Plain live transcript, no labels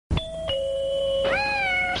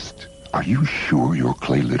Are you sure your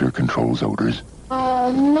clay litter controls odors?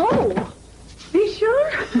 No. Be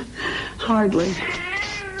sure? Hardly.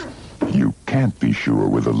 You can't be sure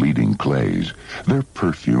with the leading clays. Their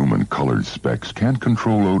perfume and colored specks can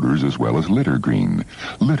control odors as well as Litter Green.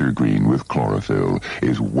 Litter Green with chlorophyll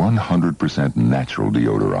is 100% natural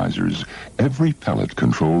deodorizers. Every pellet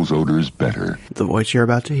controls odors better. The voice you're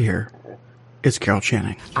about to hear is Carol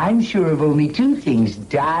Channing. I'm sure of only two things,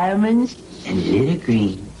 diamonds and Litter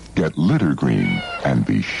Green. Get Litter Green and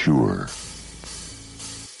be sure.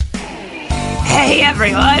 Hey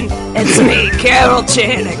everyone, it's me, Carol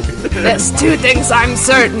Channing. There's two things I'm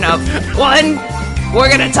certain of. One, we're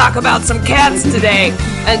gonna talk about some cats today.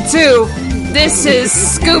 And two, this is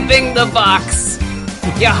Scooping the Box.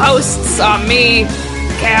 Your hosts are me,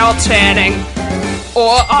 Carol Channing,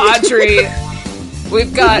 or Audrey.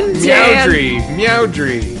 We've got Dan.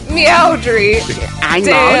 Meowdrey. I'm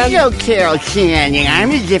Dan. also Carol Channing.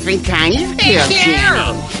 I'm a different kind of Carol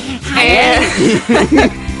Channing.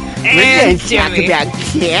 We're going to talk Jimmy. about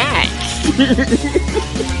cats.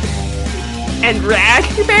 And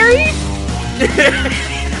Raspberry?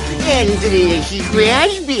 And delicious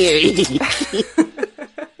raspberry.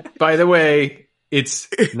 By the way, it's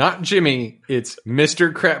not Jimmy, it's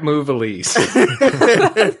Mr. Crap Move Elise.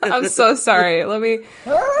 I'm so sorry. Let me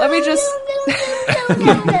just...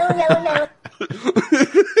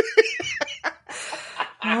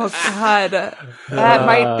 Oh God, that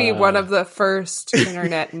might be one of the first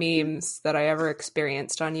internet memes that I ever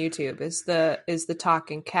experienced on YouTube. Is the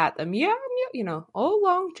talking cat, the meow meow, oh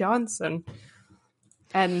Long Johnson,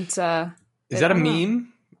 and Is that a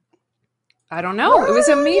meme? I don't know. It was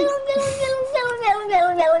a meme.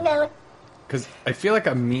 Because I feel like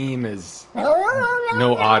a meme is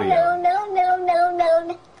no audio.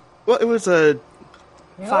 Well, it was a...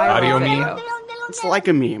 Viral Audio video. meme? It's like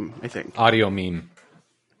a meme, I think. Audio meme.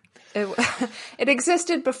 It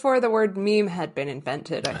existed before the word meme had been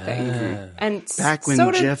invented, I think. And Back when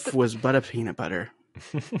so did Jif was but a peanut butter.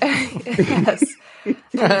 yes.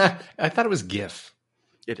 I thought it was GIF.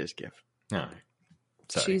 It is GIF. No.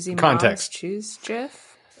 Sorry. Choosy Context. moms choose GIF.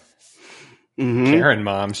 Mm-hmm. Karen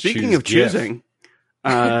moms Speaking choose of GIF. choosing,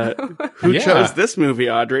 who Yeah. chose this movie,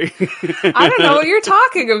 Audrey? I don't know what you're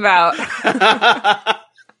talking about.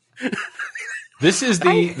 This is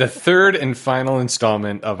the third and final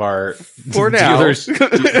installment of our For now. Dealer's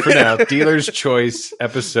Choice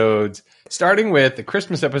episodes, starting with the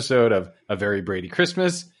Christmas episode of A Very Brady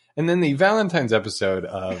Christmas, and then the Valentine's episode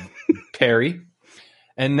of Perry.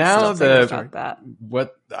 And now Still thinking about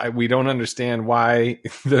that. we don't understand why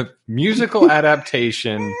the musical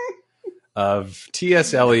adaptation of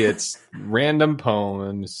T.S. Eliot's random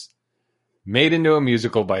poems made into a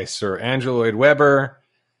musical by Sir Andrew Lloyd Webber,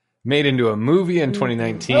 made into a movie in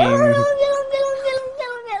 2019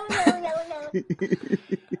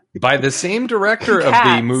 by the same director of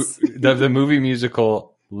the movie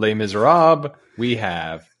musical Les Miserables. We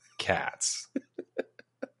have Cats.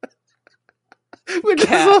 Which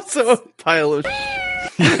is also a pile of...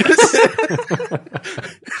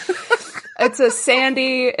 It's a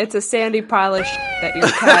sandy pile of that your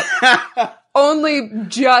cat only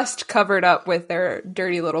just covered up with their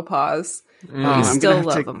dirty little paws. You still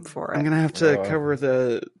love them for it. I'm going to have to cover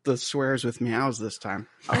the swears with meows this time.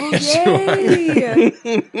 Oh, yay!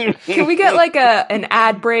 Can we get like an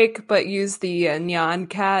ad break, but use the Nyan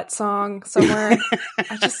Cat song somewhere?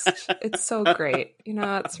 It's so great.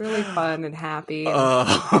 It's really fun and happy.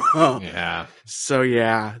 Yeah. So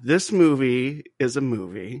yeah, this movie is a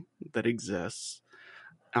movie that exists.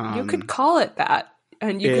 You could call it that,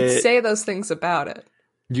 and you could say those things about it.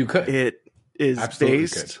 You could. It is Absolutely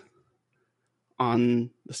based on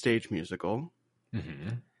the stage musical. Mm-hmm.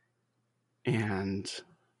 And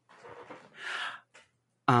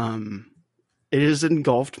it has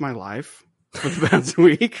engulfed my life for the past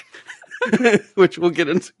week, which we'll get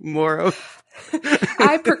into more of.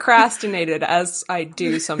 I procrastinated, as I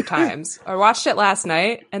do sometimes. I watched it last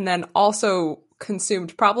night and then also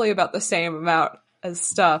consumed probably about the same amount of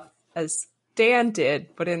stuff as Dan did,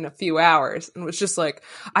 but in a few hours, and was just like,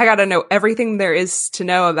 I gotta know everything there is to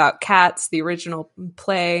know about Cats, the original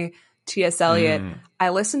play, T.S. Eliot. I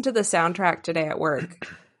listened to the soundtrack today at work,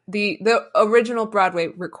 the original Broadway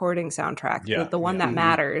recording soundtrack, the one that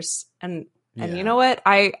matters. And you know what?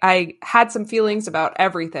 I had some feelings about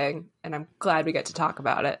everything, and I'm glad we get to talk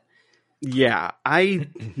about it. Yeah, Well,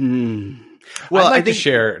 I'd like to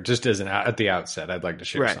share, just as at the outset, I'd like to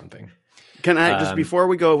share something. Can I just, before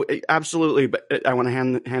we go, absolutely, but I want to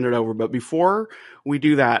hand it over. But before we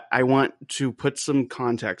do that, I want to put some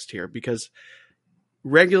context here, because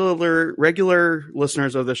regular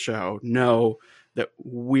listeners of the show know that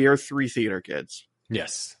we're 3 theater kids.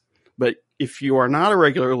 Yes. But if you are not a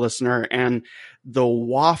regular listener and the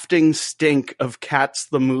wafting stink of Cats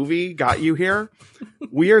the movie got you here,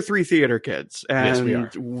 we are 3 theater kids, and Yes, we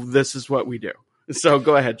are. This is what we do. So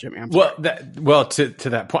go ahead, Jimmy. I'm sorry. To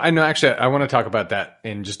that point, I know. Actually, I want to talk about that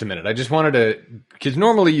in just a minute. I just wanted to, because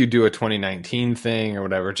normally you do a 2019 thing or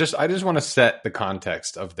whatever. I just want to set the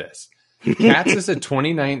context of this. Cats is a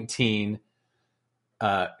 2019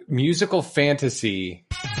 musical fantasy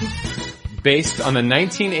based on the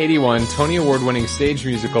 1981 Tony Award-winning stage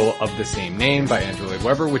musical of the same name by Andrew Lloyd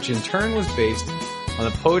Webber, which in turn was based on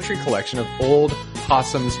the poetry collection of Old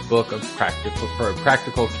Possum's Book of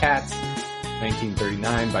Practical Cats,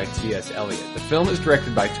 1939, by T.S. Eliot. The film is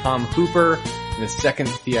directed by Tom Hooper, and the second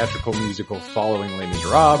theatrical musical following Les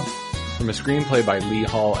Miserables, from a screenplay by Lee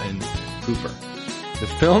Hall and Hooper. The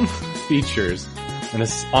film features an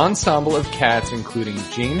ensemble of cats including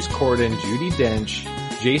James Corden, Judi Dench,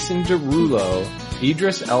 Jason Derulo,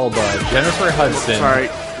 Idris Elba, Jennifer Hudson. Sorry,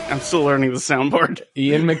 I'm still learning the soundboard.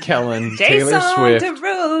 Ian McKellen, Taylor Swift.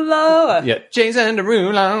 Derulo. Yeah, Jason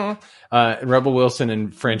Derulo. Rebel Wilson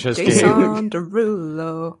and Francesca. Jason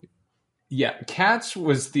Derulo. Yeah, Cats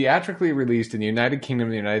was theatrically released in the United Kingdom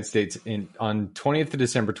and the United States on 20th of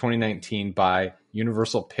December 2019 by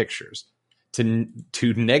Universal Pictures. To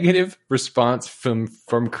negative response from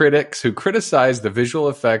critics who criticized the visual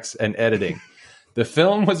effects and editing. The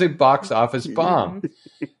film was a box office bomb,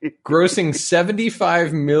 grossing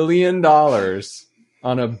 $75 million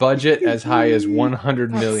on a budget as high as $100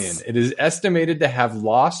 million. It is estimated to have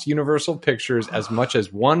lost Universal Pictures as much as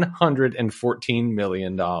 $114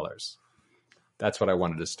 million. That's what I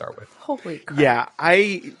wanted to start with. Holy crap. Yeah,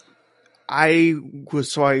 I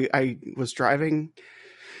was driving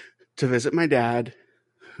to visit my dad,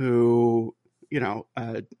 who,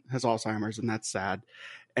 has Alzheimer's, and that's sad.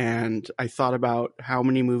 And I thought about how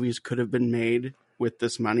many movies could have been made with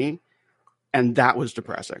this money, and that was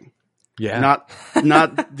depressing. Yeah. Not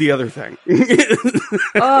the other thing.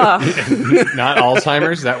 Not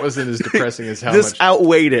Alzheimer's. That wasn't as depressing as how this much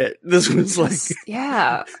outweighed it. This was like,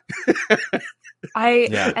 yeah.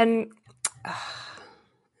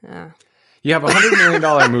 You have $100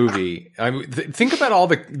 million movie. I mean, think about all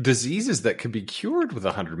the diseases that could be cured with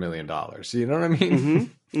 $100 million. You know what I mean?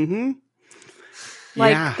 Mm-hmm. Mm-hmm.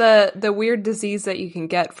 Like the weird disease that you can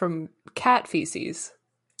get from cat feces.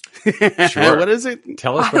 Sure. What is it?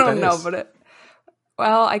 Tell us I what don't that know, is. but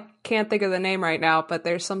I can't think of the name right now, but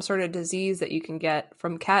there's some sort of disease that you can get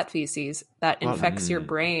from cat feces that infects your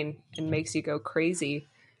brain and makes you go crazy.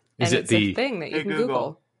 Is and it it's a thing that you Hey, can Google.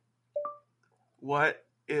 Google. What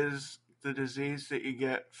is the disease that you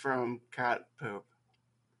get from cat poop?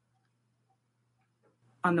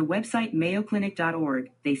 On the website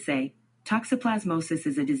mayoclinic.org, they say, toxoplasmosis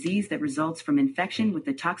is a disease that results from infection with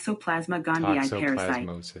the Toxoplasma gondii parasite,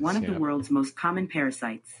 one of the world's most common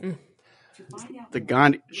parasites. The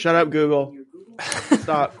Gandhi. Shut up, Google.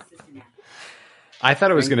 Stop. I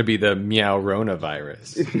thought it was going to be the Meow-Rona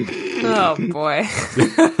virus. Oh boy.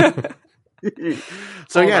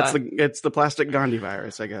 So Hold yeah, on. it's the plastic Gandhi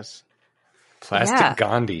virus, I guess. Plastic Yeah.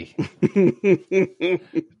 Gandhi.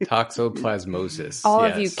 Toxoplasmosis. All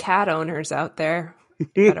yes. of you cat owners out there,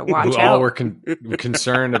 gotta watch Who out. all were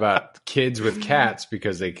concerned about kids with cats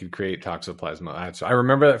because they could create toxoplasma. So I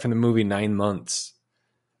remember that from the movie 9 Months.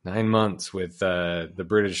 9 Months with the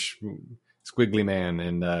British squiggly man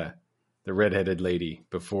and the redheaded lady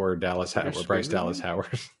before Bryce Dallas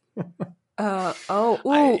Howard.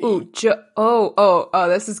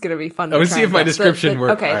 This is gonna be fun. Let's see if my description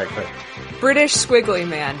works. Okay. All right, British squiggly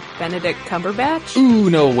man, Benedict Cumberbatch. Ooh,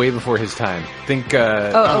 no, way before his time. Think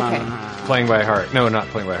Okay. Playing by Heart. No, not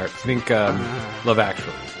Playing by Heart. Think Love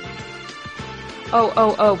Actually.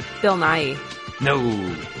 Bill Nye. No.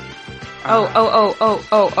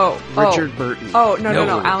 Richard Burton.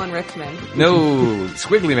 No, Alan Rickman. No,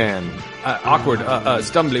 Squiggly Man. Awkward.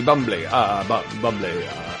 Stumbly bumbly. Bumbly.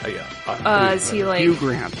 Is he like Hugh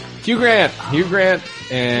Grant. Hugh Grant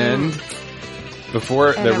and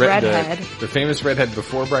before And a redhead. the famous redhead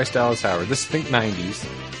before Bryce Dallas Howard. This think 90s.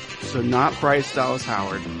 So not Bryce Dallas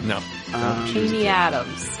Howard. No. Amy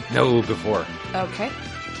Adams? No, before. Okay.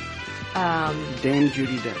 Dame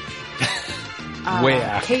Judi Dench. Way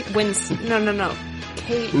after. Kate Winslet. No.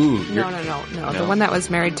 Kate. Ooh, No. The one that was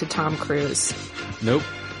married to Tom Cruise. Nope.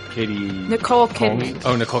 Katie. Nicole Kidman.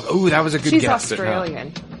 Oh, Nicole. Oh, that was a good She's guess. but no.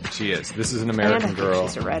 Australian. She is. This is an And I American think girl.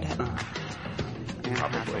 she's a redhead.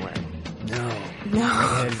 Probably. No.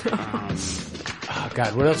 No. Oh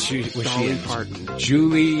God, what else was she in? Parton.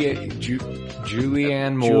 Julianne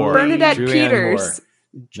Moore. Bernadette Julianne Peters. Moore.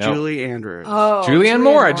 Julie Andrews. Oh, Julianne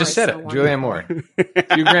Moore. I just said so it. Julianne Moore.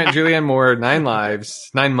 Hugh Grant, Julianne Moore, 9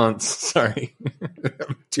 months. Sorry.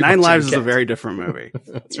 9 Lives is a very different movie.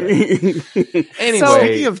 That's right.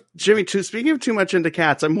 Anyway. Speaking of too much into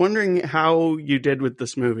cats, I'm wondering how you did with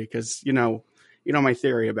this movie, because you know my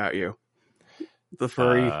theory about you. The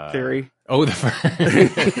furry theory. Oh, the furry.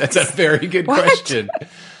 That's a very good question.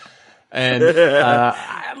 And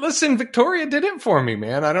listen, Victoria did it for me,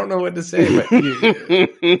 man. I don't know what to say, but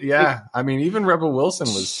yeah, I mean, even Rebel Wilson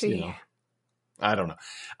was, I don't know.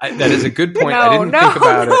 That is a good point. I didn't think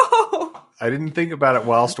about it. I didn't think about it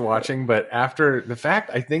whilst watching, but after the fact,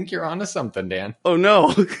 I think you're onto something, Dan. Oh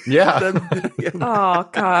no! Yeah. Oh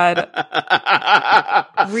God!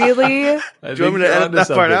 Really? Do you want me to edit that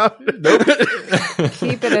part out? Nope.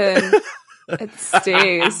 Keep it in. It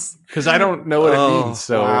stays. Because I don't know what it means.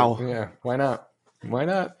 So wow. Yeah, why not? Why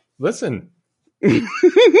not? Listen.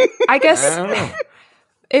 I guess I don't know.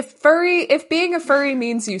 if being a furry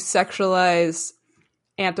means you sexualize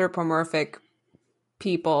anthropomorphic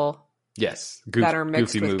people, yes, that are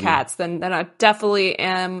mixed with movie. cats, then I definitely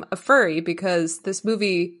am a furry, because this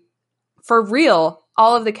movie, for real,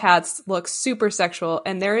 all of the cats look super sexual,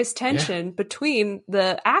 and there is tension between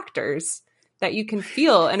the actors that you can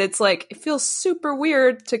feel, and it's like, it feels super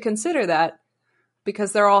weird to consider that,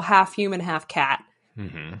 because they're all half human, half cat.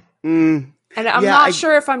 Mm-hmm. And I'm not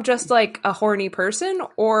sure if I'm just like a horny person,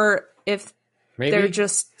 or if they're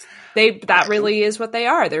just that really is what they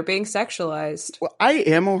are. They're being sexualized. Well, I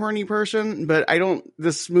am a horny person, but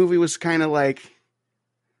this movie was kind of like,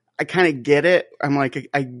 I kind of get it. I'm like,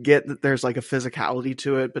 I get that there's like a physicality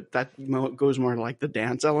to it, but that goes more to like the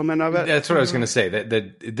dance element of it. That's what I was going to say.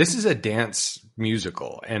 That this is a dance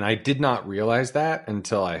musical, and I did not realize that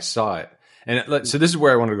until I saw it. And so this is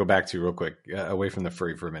where I wanted to go back to real quick, away from the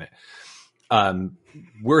furry for a minute.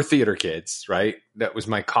 We're theater kids, right? That was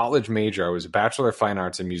my college major. I was a Bachelor of Fine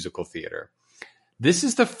Arts in Musical Theater. This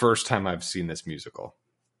is the first time I've seen this musical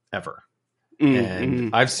ever.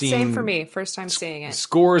 And I've seen, same for me, first time seeing it,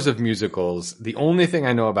 scores of musicals. The only thing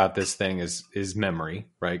I know about this thing is Memory,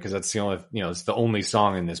 right? Because that's the only, it's the only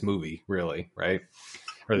song in this movie, really, right?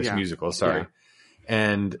 Or this musical, sorry. Yeah.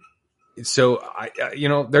 And so I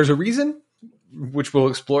there's a reason, which we'll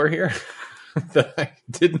explore here, that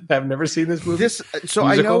I've never seen this movie. So musical.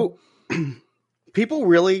 I know people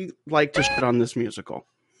really like to shit on this musical.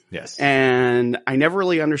 Yes. And I never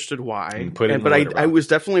really understood why. But I was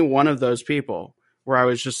definitely one of those people where I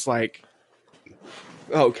was just like,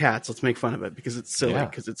 oh, cats, let's make fun of it because it's silly,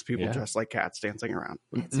 because it's people dressed like cats dancing around.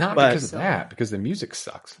 Not because of that, because the music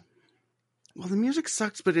sucks. Well, the music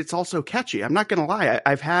sucks, but it's also catchy. I'm not going to lie.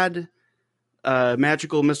 I've had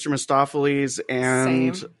Magical Mr. Mistopheles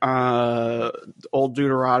and Old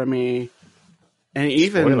Deuteronomy and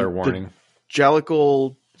even Spoiler warning.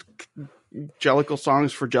 Jellicle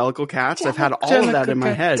songs for Jellicle cats. I've had all of that in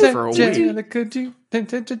my head for a week.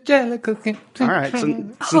 All right,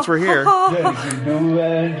 since we're here. Oh,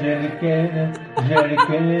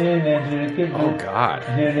 God.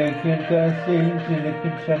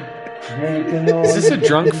 Is this a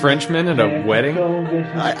drunk Frenchman at a wedding?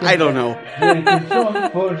 I don't know.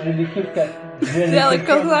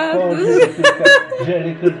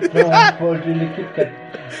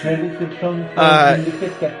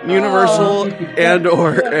 Universal and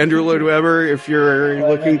or Andrew Lloyd Webber, if you're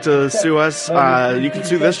looking to sue us, you can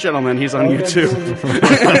sue this gentleman. He's on YouTube.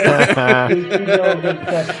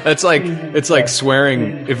 It's like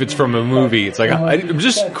swearing if it's from a movie. It's like I'm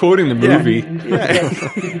just quoting the movie.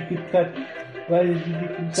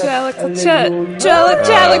 Jellicle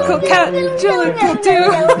cat, Jellicle do.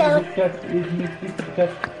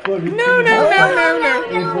 No.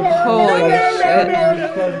 Holy shit.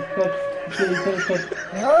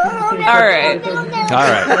 All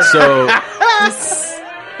right. So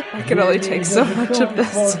I can only take so much of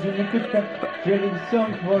this. I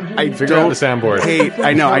figure out the soundboard.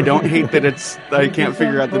 I know. I don't hate that I can't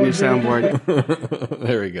figure out the new soundboard.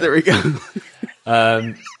 There we go.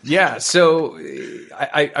 So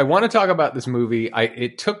I want to talk about this movie.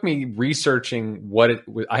 It took me researching what it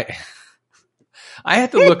was. I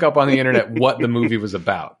had to look up on the internet what the movie was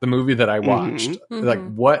about, the movie that I watched, like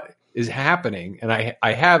what is happening. And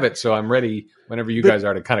I have it, so I'm ready whenever you guys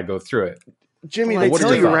are to kind of go through it. Jimmy, they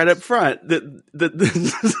tell you right up front that this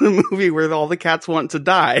is a movie where all the cats want to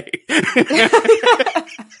die.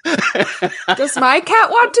 Does my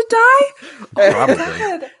cat want to die?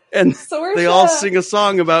 Probably. And they all sing a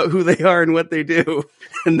song about who they are and what they do.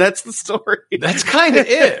 And that's the story. That's kind of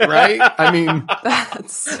it, right? I mean,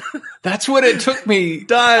 that's what it took me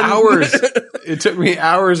hours. It took me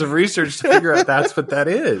hours of research to figure out that's what that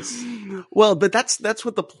is. Well, but that's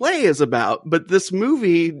what the play is about. But this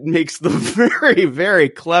movie makes the very, very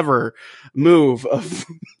clever move of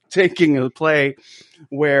taking a play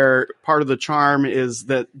where part of the charm is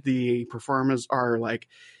that the performers are like,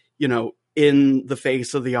 in the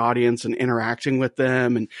face of the audience and interacting with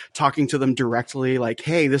them and talking to them directly, like,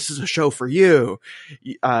 hey, this is a show for you.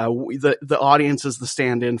 The audience is the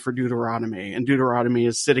stand-in for Deuteronomy, and Deuteronomy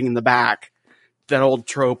is sitting in the back. That old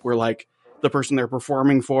trope where like the person they're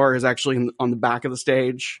performing for is actually on the back of the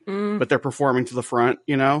stage, but they're performing to the front,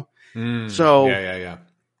 So yeah.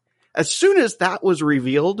 As soon as that was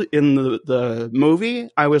revealed in the movie,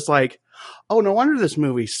 I was like, oh, no wonder this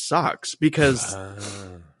movie sucks, because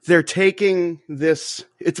they're taking this,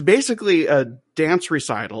 it's basically a dance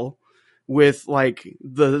recital with like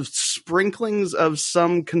the sprinklings of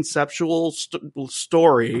some conceptual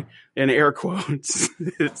story in air quotes.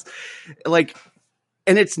 It's like,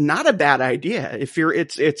 and it's not a bad idea.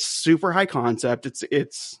 It's super high concept.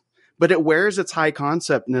 But it wears its high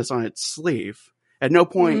conceptness on its sleeve. At no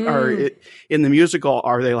point in the musical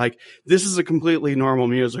are they like, this is a completely normal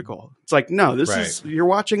musical. It's like, no, you're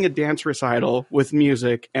watching a dance recital with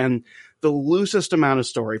music and the loosest amount of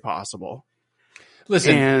story possible.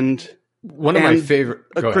 Listen, and one of my favorite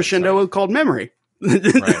crescendo called Memory.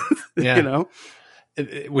 Right. Yeah.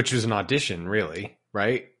 Which was an audition, really,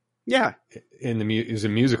 right? Yeah. Is a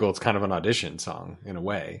musical, it's kind of an audition song in a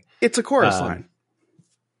way. It's a chorus line.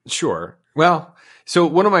 Sure. Well, so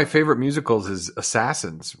one of my favorite musicals is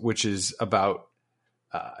Assassins, which is about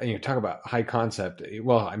talk about high concept.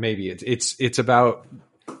 Well, maybe it's about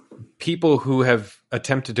people who have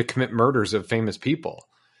attempted to commit murders of famous people,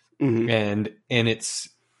 and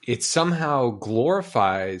it somehow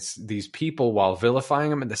glorifies these people while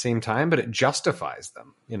vilifying them at the same time, but it justifies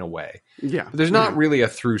them in a way. Yeah, but there's not really a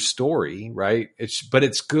through story, right? But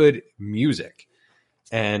it's good music,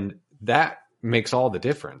 and that makes all the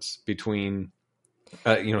difference between,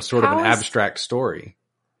 sort of an abstract story.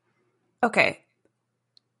 Okay.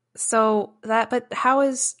 So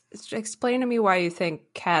explain to me why you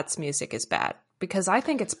think Cats music is bad, because I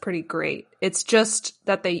think it's pretty great. It's just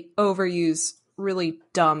that they overuse really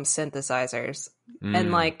dumb synthesizers.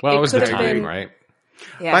 And like, it was the time, right?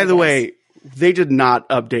 Yeah, By the way, they did not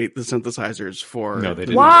update the synthesizers for. No, they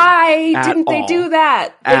didn't. Why didn't they do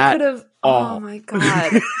that? They could have. all. Oh my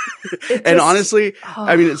god! And honestly,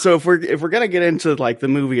 I mean, so if we're gonna get into like the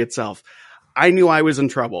movie itself, I knew I was in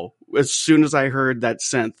trouble as soon as I heard that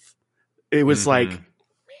synth. It was like.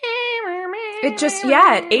 It just,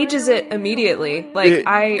 it ages it immediately. Like,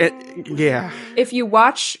 if you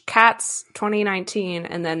watch Cats 2019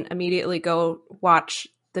 and then immediately go watch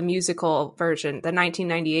the musical version, the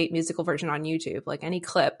 1998 musical version on YouTube, like any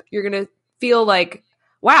clip, you're going to feel like,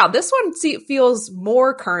 wow, this one feels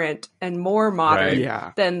more current and more modern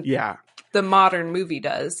than the modern movie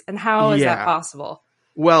does. And how is that possible?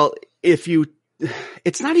 Well, it's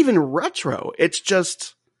not even retro. It's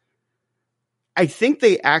just, I think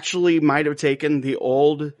they actually might have taken the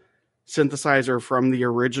old synthesizer from the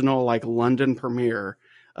original like London premiere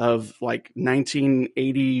of like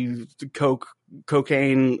 1980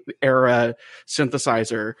 cocaine era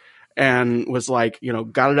synthesizer and was like,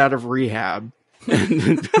 got it out of rehab.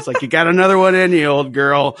 And it's like, you got another one in you, old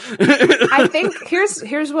girl. I think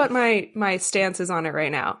here's what my stance is on it right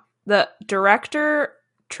now. The director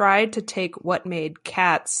tried to take what made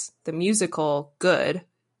Cats the musical good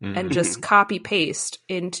and just copy paste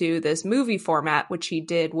into this movie format, which he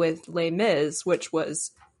did with Les Mis, which was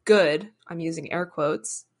good. I'm using air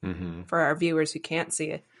quotes for our viewers who can't see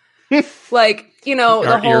it. Like, our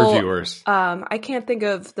the whole ear viewers. I can't think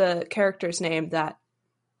of the character's name that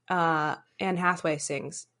Anne Hathaway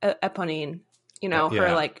sings, Eponine.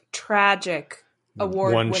 Her like tragic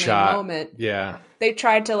award-winning moment. Yeah, they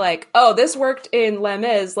tried to this worked in Les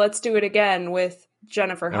Mis. Let's do it again with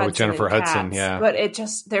Jennifer Hudson. With Jennifer Hudson, Cats. But it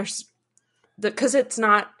just, because it's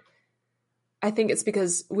not, I think it's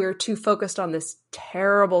because we're too focused on this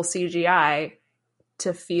terrible CGI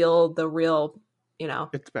to feel the real,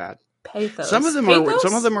 it's bad. Pathos. Some of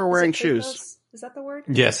them are wearing shoes. Is that the word?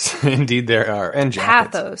 Yes, indeed there are. And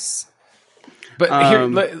jackets. Pathos.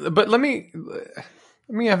 But let me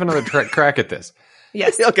have another crack at this.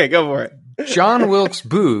 Yes. Okay, go for it. John Wilkes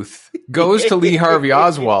Booth goes to Lee Harvey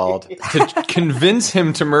Oswald to convince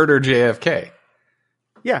him to murder JFK.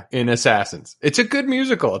 Yeah. In Assassins. It's a good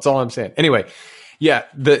musical. That's all I'm saying. Anyway,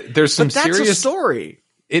 there's some that's serious a story.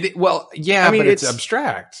 But it's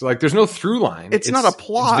abstract. Like there's no through line. It's not a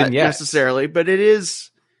plot necessarily, but it is.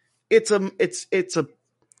 It's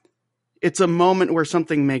a moment where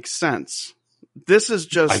something makes sense. This is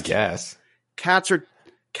just. I guess. Cats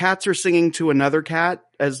cats are singing to another cat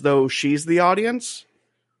as though she's the audience.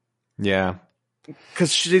 Yeah.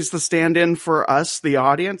 Because she's the stand-in for us, the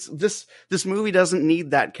audience. This movie doesn't need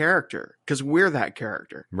that character because we're that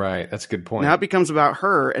character. Right. That's a good point. Now it becomes about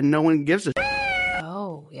her, and no one gives a.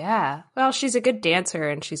 Oh yeah. Well, she's a good dancer,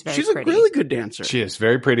 and she's pretty. She's a really good dancer. She is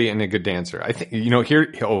very pretty and a good dancer. I think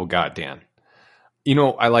here. Oh God, Dan.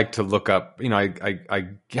 I like to look up. I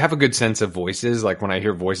have a good sense of voices. Like when I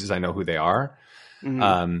hear voices, I know who they are.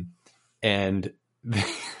 Mm-hmm. And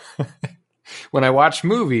when I watch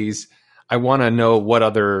movies, I want to know what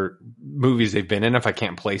other movies they've been in if I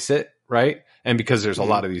can't place it, right? And because there's a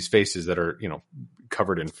lot of these faces that are,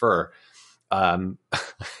 covered in fur. Went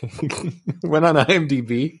on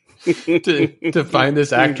IMDb to find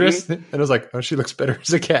this actress, and I was like, oh, she looks better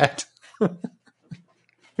as a cat.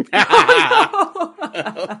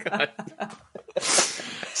 Oh, God.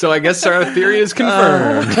 So I guess our theory is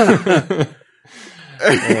confirmed.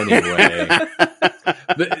 Anyway,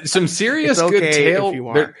 some serious good tail.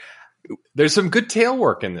 There's some good tail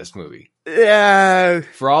work in this movie. Yeah.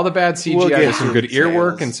 For all the bad CGI, there's some good ear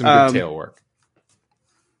work and some good tail work.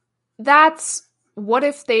 That's what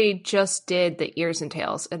if they just did the ears and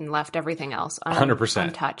tails and left everything else 100%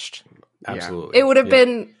 untouched? Absolutely. It would have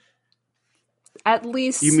been at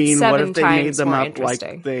least you mean 7 what if they made them up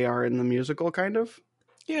interesting. Like they are in the musical, kind of?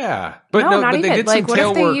 Yeah, but not but even. they did like some what tail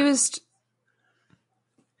if they work. used?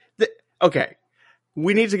 Okay,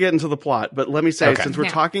 we need to get into the plot, but let me say, since we're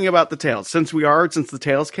talking about the tails, since the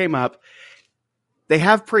tails came up, they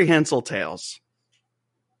have prehensile tails.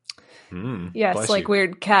 Yes, like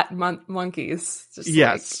weird cat monkeys. Just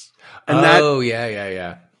yes, and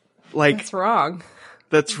yeah. Like that's wrong.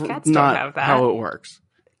 That's not how it works.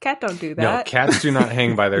 Cat don't do that. No, cats do not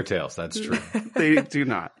hang by their tails. That's true. They do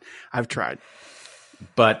not. I've tried.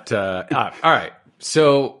 But all right,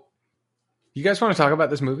 so. You guys want to talk about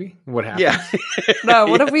this movie? What happened? Yeah. No,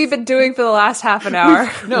 what have we been doing for the last half an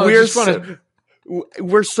hour? No,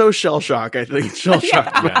 we're so shell-shocked, I think.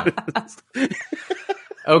 Shell-shocked. Yeah.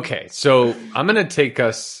 Okay, so I'm going to take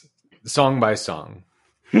us song by song,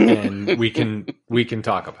 and we can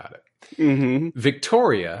talk about it. Mm-hmm.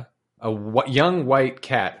 Victoria, a young white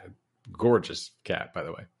cat, gorgeous cat, by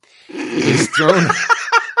the way, is thrown...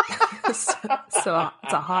 So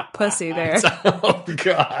it's a hot pussy there. Oh,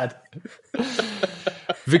 God.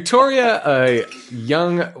 Victoria, a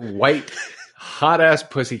young, white, hot-ass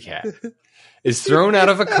pussycat, is thrown out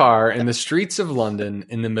of a car in the streets of London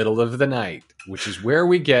in the middle of the night, which is where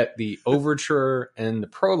we get the overture and the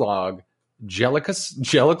prologue,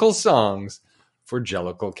 Jellicle Songs for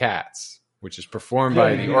Jellicle Cats, which is performed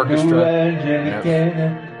by the orchestra.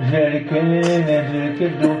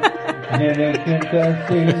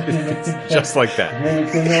 Just like that.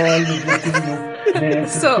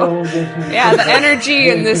 So, yeah, the energy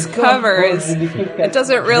in this cover it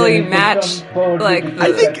doesn't really match. Like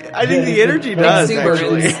I think the energy does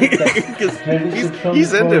actually, because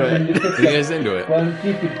he's into it. He is into it.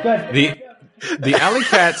 The alley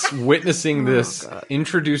cats witnessing this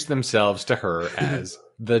introduce themselves to her as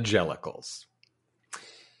the Jellicles.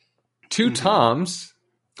 Two Toms.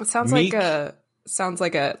 It sounds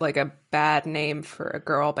like a bad name for a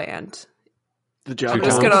girl band. The Jellicles. I'm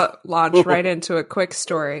just gonna launch right into a quick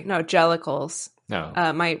story. No, Jellicles. No,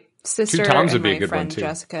 my sister and my friend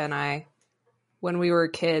Jessica and I, when we were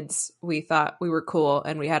kids, we thought we were cool,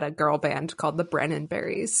 and we had a girl band called the Brennan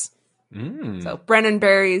Berries. So Brennan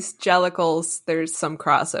Berries, Jellicles. There's some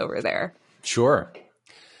crossover there. Sure.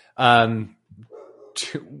 Brennan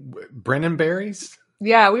Berries.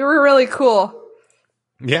 Yeah, we were really cool.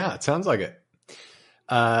 Yeah, it sounds like it.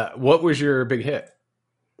 What was your big hit?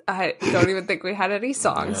 I don't even think we had any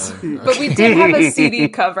songs, but we did have a CD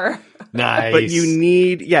cover. Nice. But you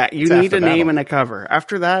need a name and a cover.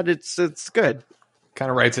 After that, it's good.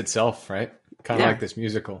 Kind of writes itself, right? Kind of like this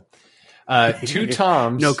musical. Two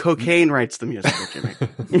Toms. No, cocaine writes the musical, Jimmy.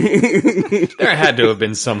 There had to have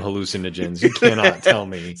been some hallucinogens. You cannot tell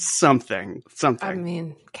me something. I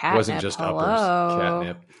mean, catnip. It wasn't just uppers.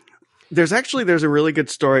 Catnip. There's a really good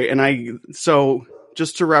story, and so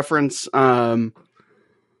just to reference, I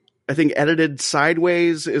think Edited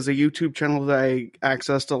Sideways is a YouTube channel that I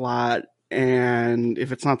accessed a lot, and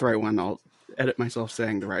if it's not the right one, I'll edit myself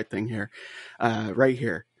saying the right thing here. Right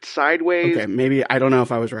here. Sideways. Okay, maybe I don't know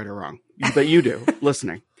if I was right or wrong, but you do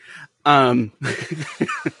listening. And he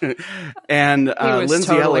was Lindsay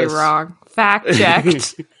totally Ellis wrong. Fact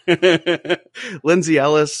checked. Lindsay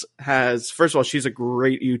Ellis has, first of all, she's a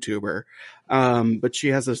great YouTuber, but she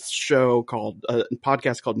has a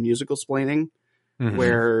podcast called Musical Splaining,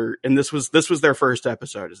 where, and this was their first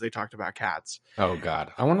episode as they talked about cats. Oh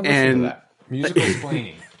God, I want to listen to that. Musical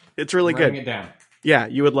explaining. It's really Writing good. it down. Yeah,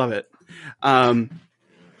 you would love it. And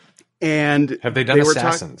have they done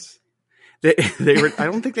Assassins? They were. I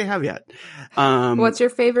don't think they have yet. What's your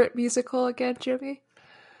favorite musical again, Jimmy?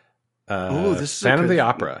 This is Phantom of the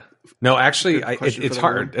Opera. No, actually, it's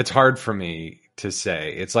hard. Room. It's hard for me to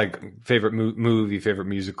say. It's like favorite movie, favorite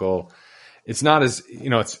musical. It's not as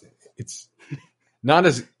it's not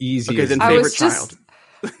as easy. Okay, as then favorite child.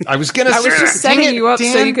 I was just setting you up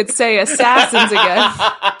so you could say Assassins again.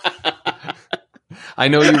 I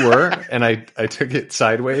know you were, and I took it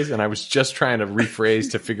sideways, and I was just trying to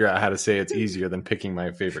rephrase to figure out how to say it's easier than picking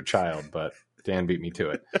my favorite child, but Dan beat me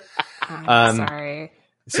to it. I'm sorry.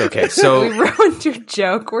 It's okay. So we ruined your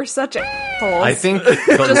joke. We're such assholes. I think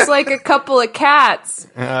just like a couple of cats.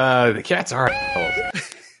 The cats are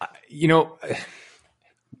assholes.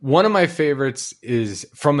 One of my favorites is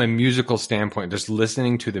from a musical standpoint, just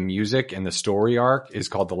listening to the music and the story arc is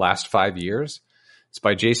called The Last 5 Years. It's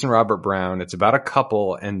by Jason Robert Brown. It's about a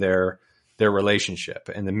couple and their relationship.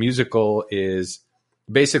 And the musical is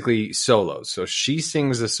basically solos. So she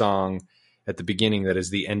sings a song at the beginning that is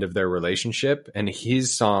the end of their relationship. And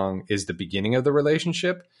his song is the beginning of the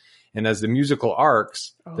relationship. And as the musical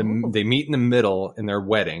arcs, they meet in the middle in their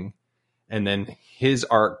wedding. And then his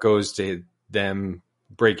arc goes to them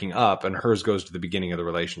breaking up and hers goes to the beginning of the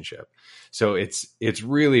relationship. So it's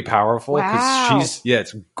really powerful because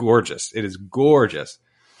it's gorgeous. It is gorgeous.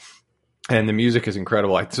 And the music is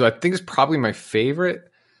incredible. So I think it's probably my favorite.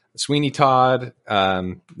 Sweeney Todd,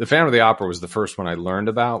 the Phantom of the Opera was the first one I learned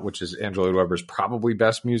about, which is Andrew Lloyd Webber's probably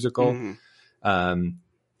best musical. Mm-hmm.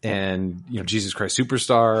 And Jesus Christ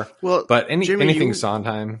Superstar. Well, but Jimmy, anything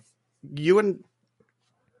Sondheim.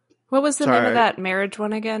 What was the name of that marriage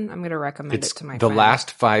one again? I'm going to recommend it to my friend. The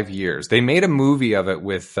Last 5 Years. They made a movie of it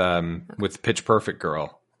with Pitch Perfect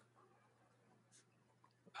girl.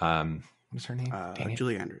 What's her name?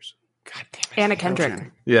 Julie Andrews. God damn it. Anna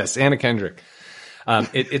Kendrick. Yes, Anna Kendrick.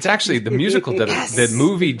 It's actually the musical the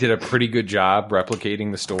movie did a pretty good job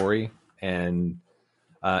replicating the story, and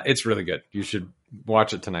it's really good. You should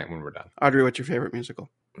watch it tonight when we're done. Audrey, what's your favorite musical?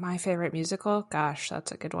 My favorite musical? Gosh,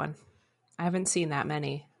 that's a good one. I haven't seen that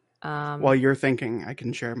many. While you're thinking, I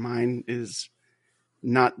can share mine is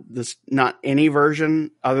not any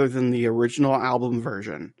version other than the original album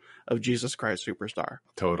version of Jesus Christ Superstar.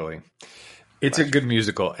 Totally. It's a good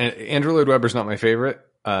musical. And Andrew Lloyd Webber's not my favorite,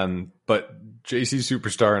 but JC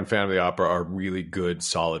Superstar and Phantom of the Opera are really good,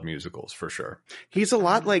 solid musicals for sure. He's a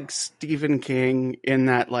lot like Stephen King in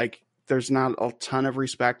that there's not a ton of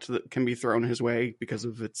respect that can be thrown his way because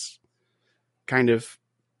of its kind of.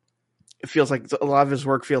 It feels like a lot of his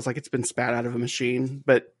work feels like it's been spat out of a machine,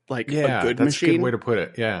 but a good that's machine. A good way to put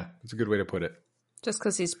it. Yeah, it's a good way to put it. Just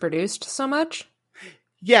because he's produced so much?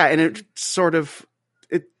 Yeah, and it sort of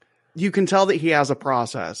you can tell that he has a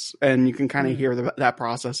process, and you can kind of hear that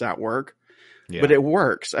process at work. Yeah. But it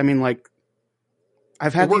works. I mean,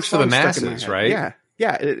 I've had it works these for the masses, right?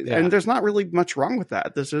 Yeah, and there's not really much wrong with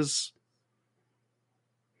that. This is.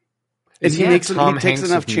 He takes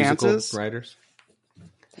enough chances. Writers.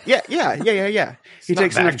 Yeah. He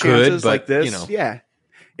takes enough chances like this. Yeah.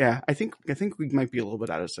 I think we might be a little bit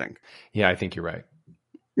out of sync. Yeah, I think you're right.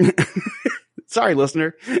 Sorry,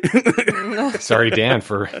 listener. Sorry, Dan,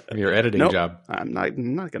 for your editing job. I'm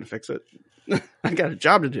not going to fix it. I got a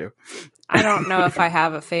job to do. I don't know if I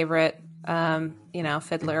have a favorite.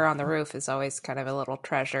 Fiddler on the Roof is always kind of a little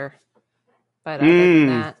treasure. But other than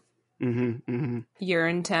that,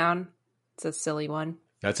 Urinetown, it's a silly one.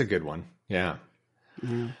 That's a good one. Yeah.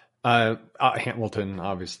 Mm-hmm. Hamilton,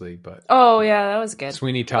 obviously, but that was good.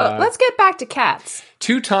 Sweeney Todd. Let's get back to cats.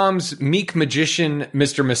 Two Toms, meek magician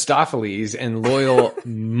Mr. Mistopheles, and loyal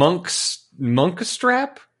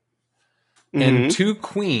Monkstrap, and two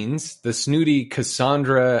queens, the snooty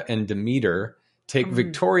Cassandra and Demeter, take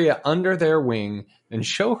Victoria under their wing and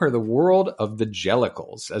show her the world of the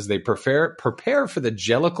Jellicles as they prepare for the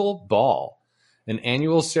Jellicle Ball, an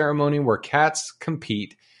annual ceremony where cats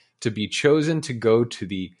compete to be chosen to go to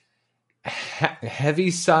the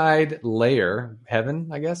Heaviside layer, heaven,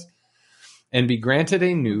 I guess, and be granted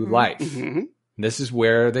a new life. Mm-hmm. This is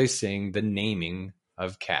where they sing the naming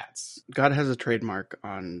of cats. God has a trademark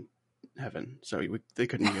on heaven, so they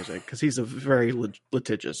couldn't use it because he's a very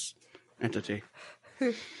litigious entity.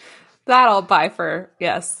 That I'll buy for,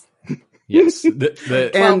 yes. Yes.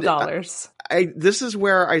 $12. This is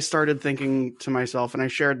where I started thinking to myself, and I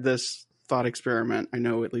shared this thought experiment, I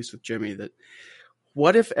know at least with Jimmy, that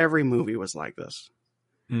what if every movie was like this?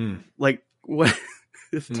 What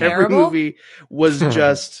if every movie was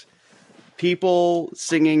just people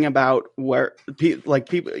singing about people,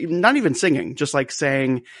 not even singing, just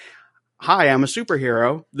saying, hi, I'm a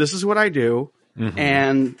superhero. This is what I do.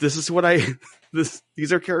 And this is what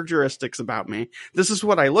these are characteristics about me. This is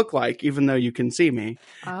what I look like, even though you can see me.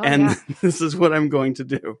 This is what I'm going to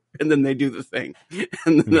do. And then they do the thing.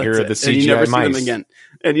 And then here are the CGI and you never mice. see them again.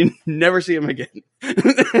 And you never see them again.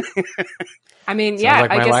 I mean, Sounds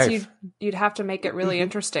like I my guess life. you'd have to make it really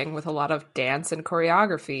interesting with a lot of dance and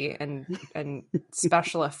choreography and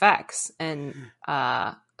special effects and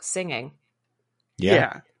singing.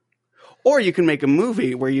 Yeah. Or you can make a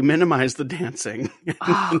movie where you minimize the dancing.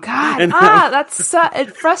 Oh God!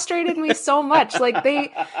 It frustrated me so much. Like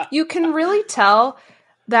you can really tell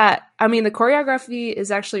that. I mean, the choreography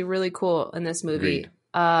is actually really cool in this movie.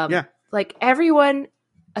 Yeah, like everyone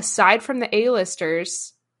aside from the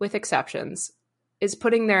A-listers, with exceptions, is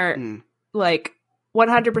putting their like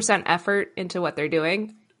 100% effort into what they're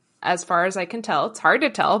doing. As far as I can tell, it's hard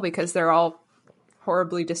to tell because they're all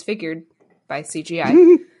horribly disfigured by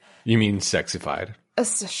CGI. You mean sexified?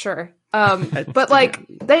 Sure. But like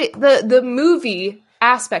the movie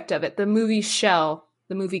aspect of it, the movie shell,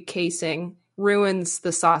 the movie casing ruins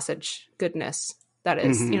the sausage goodness that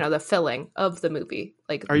is, the filling of the movie.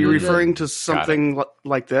 Like, are you referring to something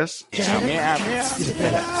like this? That's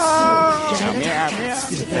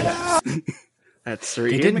Sir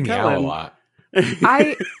Ian McKellen. A lot.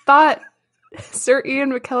 I thought Sir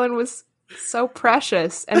Ian McKellen was so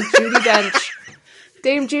precious, and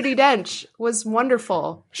Dame Judi Dench was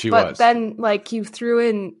wonderful. But then, like, you threw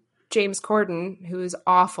in James Corden, who is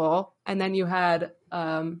awful, and then you had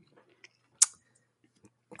Rebel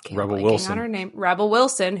Wilson. On her name, Rebel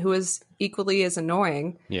Wilson, who is equally as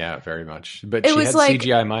annoying. Yeah, very much. But she had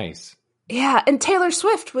CGI mice. Yeah, and Taylor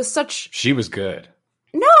Swift was She was good.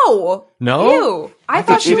 No. Ew. I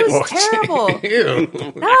thought she was terrible.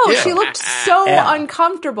 Ew. No, she looked so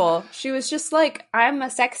uncomfortable. She was just like, I'm a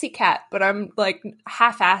sexy cat, but I'm like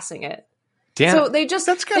half-assing it. Damn. So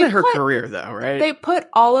that's kind of her career, though, right? They put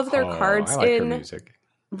all of their cards I like in her music.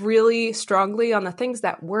 Really strongly on the things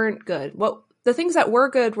that weren't good. The things that were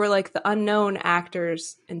good were like the unknown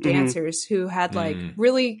actors and dancers who had like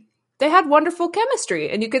they had wonderful chemistry,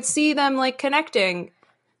 and you could see them like connecting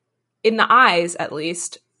in the eyes, at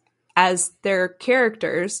least, as their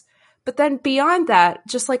characters. But then beyond that,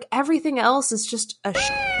 just like everything else is just a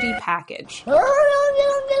shitty package.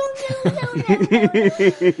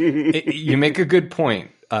 You make a good point.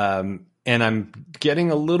 And I'm getting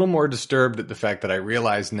a little more disturbed at the fact that I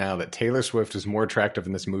realize now that Taylor Swift is more attractive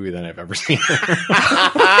in this movie than I've ever seen her.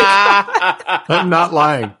 I'm not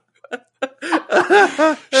lying.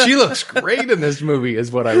 She looks great in this movie,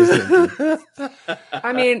 is what I was thinking.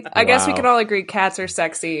 I mean, I guess we can all agree cats are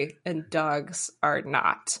sexy and dogs are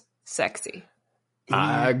not sexy.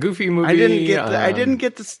 Goofy movie. I didn't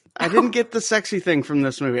get the sexy thing from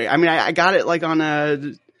this movie. I mean, I got it like on a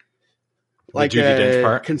Judi Dench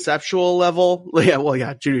part? Conceptual level. Yeah, well,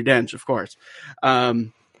 yeah, Judi Dench, of course.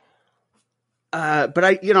 But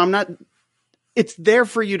I'm not. It's there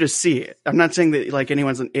for you to see it. I'm not saying that like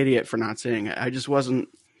anyone's an idiot for not seeing it. I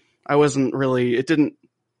wasn't really. It didn't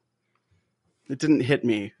hit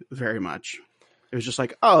me very much. It was just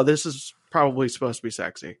like, oh, this is probably supposed to be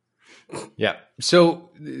sexy. Yeah.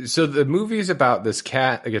 So the movie is about this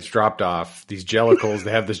cat that gets dropped off. These jellicles.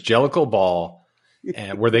 They have this jellicle ball,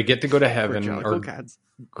 and where they get to go to heaven or cats.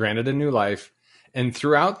 Granted a new life. And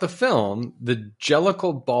throughout the film, the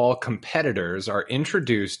Jellicle Ball competitors are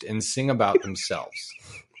introduced and sing about themselves.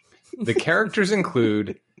 The characters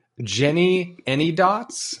include Jenny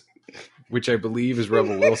Anydots, which I believe is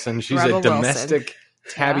Rebel Wilson. She's a domestic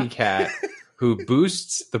tabby cat who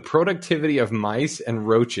boosts the productivity of mice and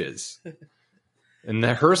roaches. And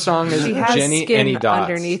her song is she has Jenny skin Anydots.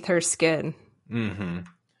 Underneath her skin. Mm-hmm.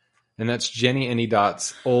 And that's Jenny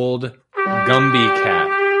Anydots' old Gumby cat.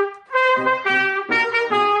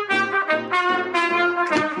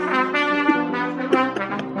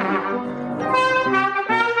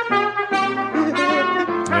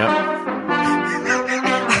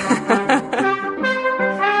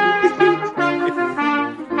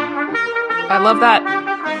 I love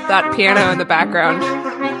that piano in the background.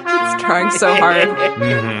 It's trying so hard.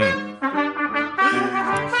 Mm-hmm.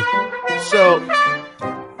 So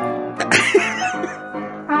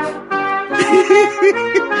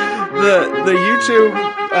the YouTube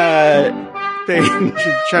page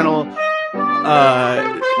channel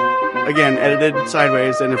again edited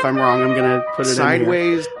sideways, and if I'm wrong, I'm gonna put it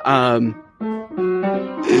sideways.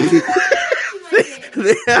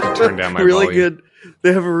 They have Turn down my really volume. good.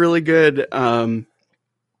 They have a really good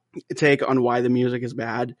take on why the music is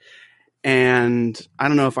bad, and I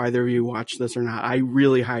don't know if either of you watched this or not. I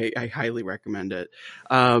highly recommend it.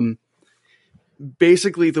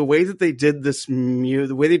 basically the way that they did this,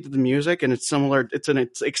 the way they did the music, and it's similar. It's an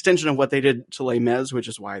extension of what they did to Les Mis, which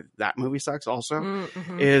is why that movie sucks. Also,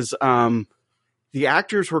 is the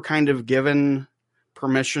actors were kind of given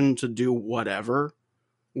permission to do whatever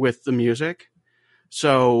with the music.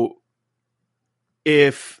 So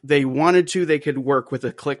if they wanted to, they could work with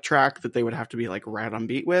a click track that they would have to be like right on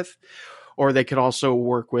beat with, or they could also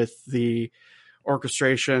work with the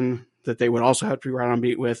orchestration that they would also have to be right on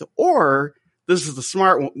beat with, or this is the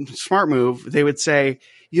smart move. They would say,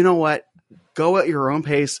 you know what? Go at your own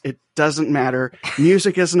pace. It doesn't matter.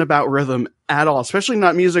 Music isn't about rhythm at all, especially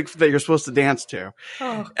not music that you're supposed to dance to.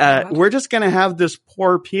 We're just going to have this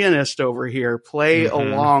poor pianist over here play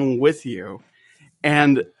along with you.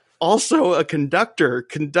 And also a conductor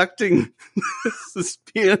conducting this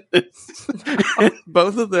pianist. And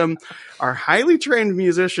both of them are highly trained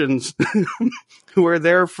musicians who are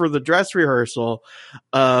there for the dress rehearsal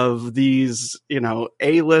of these,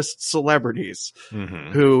 A-list celebrities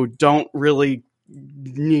who don't really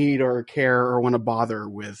need or care or want to bother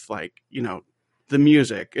with the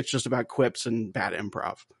music. It's just about quips and bad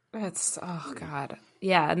improv. It's, oh God.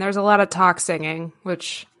 Yeah. And there's a lot of talk singing,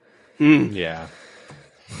 which yeah,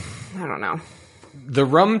 I don't know. The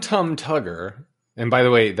Rum Tum Tugger, and by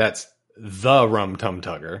the way, that's the Rum Tum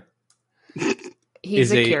Tugger.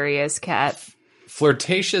 He's a curious cat.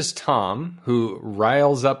 Flirtatious Tom, who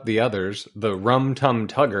riles up the others. The Rum Tum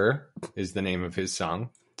Tugger is the name of his song,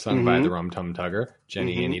 sung by the Rum Tum Tugger,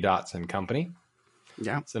 Jenny Annie Dots and Company.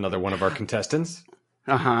 Yeah. It's another one of our contestants.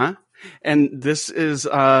 And this is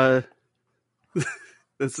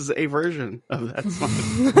this is a version of that song.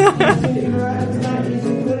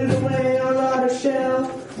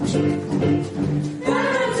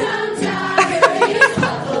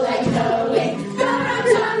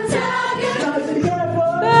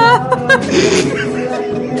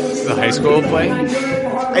 This is a high school play?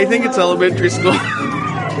 I think it's elementary school.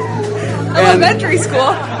 Elementary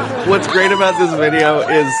school. What's great about this video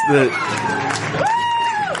is that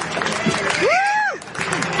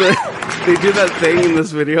they do that thing in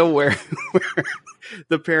this video where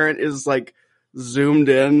the parent is like zoomed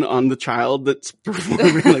in on the child that's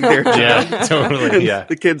performing like their child. Yeah, totally. Yeah,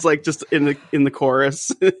 the kid's like just in the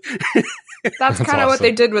chorus. That's kind of what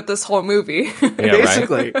they did with this whole movie. Yeah,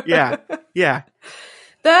 basically. Right? Yeah.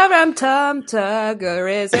 The Rum Tum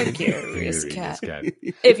Tugger is a curious cat.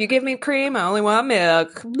 If you give me cream, I only want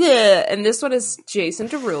milk. Blech. And this one is Jason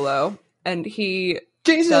Derulo, and he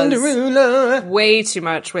does way too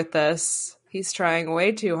much with this. He's trying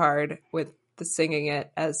way too hard with the singing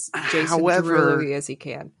it as Jason Derulo as he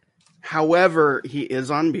can. However, he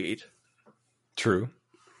is on beat. True.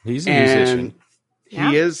 He's a musician.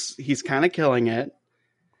 He's kind of killing it.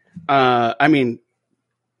 I mean,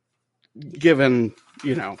 given,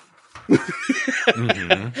 and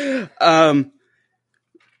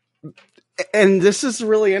this is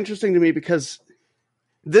really interesting to me because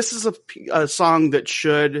this is a song that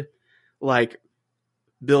should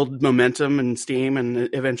build momentum and steam and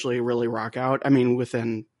eventually really rock out. I mean,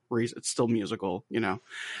 within reason, it's still musical,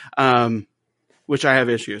 which I have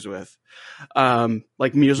issues with.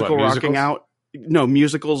 Musical rocking out. No,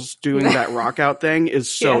 musicals doing that rock out thing is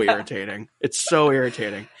so irritating. It's so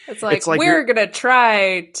irritating. It's like we're going to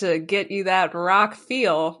try to get you that rock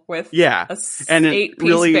feel with a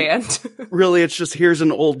 8-piece band. Really, it's just here's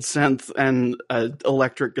an old synth and an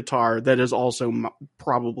electric guitar that is also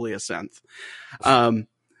probably a synth.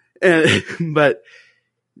 But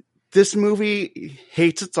this movie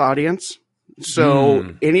hates its audience.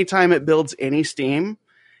 So anytime it builds any steam,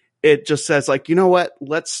 it just says you know what,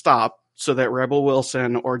 let's stop. So that Rebel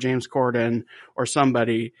Wilson or James Corden or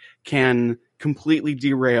somebody can completely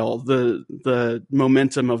derail the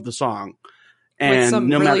momentum of the song, and with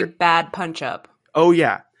some really bad punch up. Oh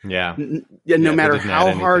yeah. No matter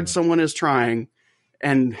how hard someone is trying,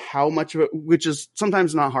 and how much of it, which is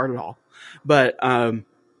sometimes not hard at all, but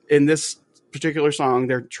in this particular song,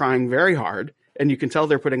 they're trying very hard, and you can tell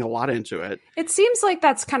they're putting a lot into it. It seems like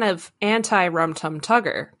that's kind of anti Rum Tum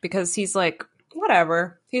Tugger because he's like,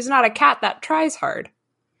 whatever. He's not a cat that tries hard.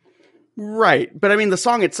 Right. But I mean, the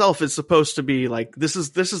song itself is supposed to be this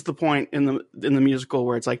is the point in the musical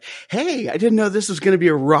where it's hey, I didn't know this was going to be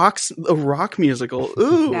a rock musical.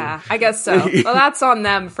 Ooh. Yeah, I guess so. Well, that's on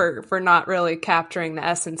them for not really capturing the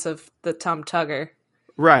essence of the Tum Tugger.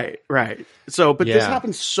 Right. So, but this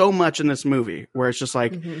happens so much in this movie where it's just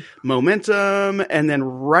momentum. And then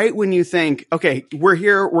right when you think, okay, we're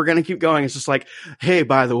here, we're going to keep going. It's just hey,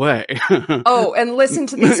 by the way. Oh, and listen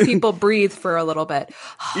to these people breathe for a little bit.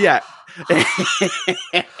 Yeah.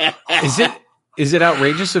 Is it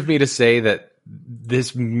outrageous of me to say that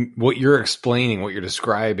what you're explaining, what you're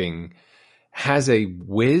describing, has a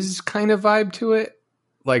Wiz kind of vibe to it.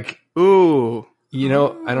 Like, ooh, you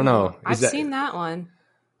know, I don't know. I've seen that one.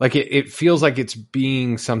 Like it feels like it's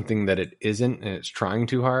being something that it isn't, and it's trying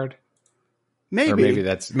too hard. Maybe, or maybe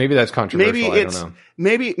that's controversial. Maybe I don't know.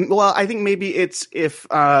 Maybe, well, I think maybe it's if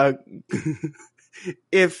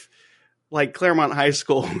like Claremont High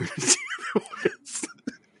School.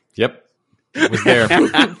 Yep, it was there.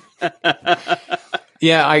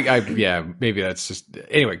 Yeah, maybe that's just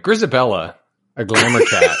anyway. Grizabella, a glamour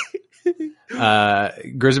cat.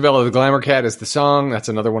 Grizabella the glamour cat is the song. That's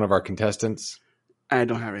another one of our contestants. I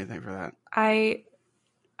don't have anything for that.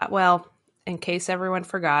 Well, in case everyone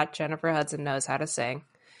forgot, Jennifer Hudson knows how to sing.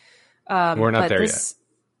 We're not there yet.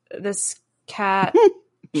 This cat,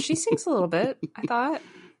 she sings a little bit, I thought.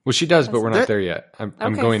 Well, she does, but we're not there yet.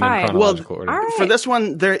 I'm going fine. in chronological order. Right. For this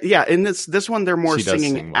one, in this one, they're more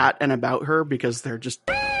singing at and about her because they're just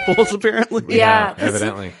fools, apparently. Yeah,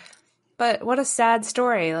 evidently. But what a sad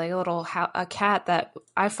story! Like a cat that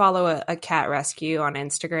I follow a cat rescue on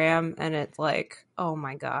Instagram, and it's like, oh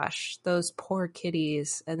my gosh, those poor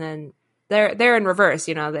kitties. And then they're in reverse,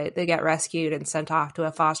 you know, they get rescued and sent off to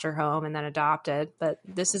a foster home and then adopted. But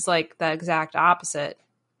this is like the exact opposite,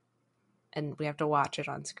 and we have to watch it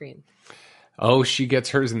on screen. Oh, she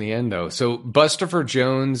gets hers in the end, though. So Bustopher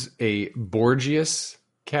Jones, a Borgias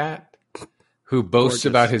cat who boasts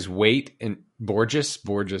about his weight, and Borgias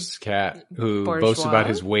cat who boasts about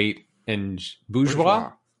his weight, and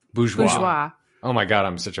bourgeois. Oh my God,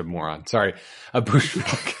 I'm such a moron. Sorry. A bourgeois.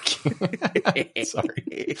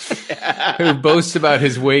 Sorry. Who boasts about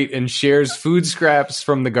his weight and shares food scraps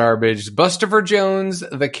from the garbage. Bustopher Jones,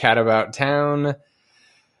 the cat about town.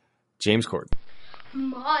 James Corden.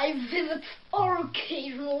 My visits are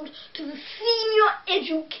occasional to the senior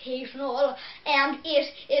educational, and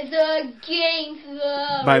it is against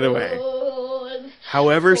the By the way,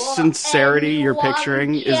 however sincerity you're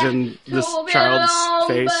picturing is in this child's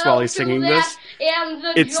face while he's singing this,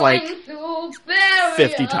 it's like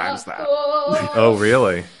 50 times that. Oh,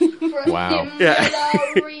 really? Wow. Yeah.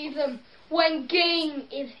 Reason, when game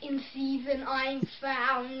is in season, I'm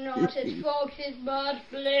found not at Fox's but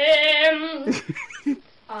Blim.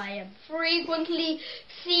 I am frequently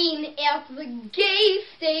seen at the gay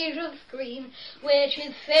stage of screen, which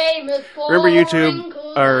is famous for. Remember, YouTube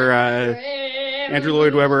or Andrew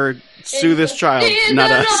Lloyd Webber, sue this child,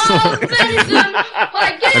 not us.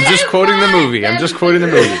 I'm just quoting the movie.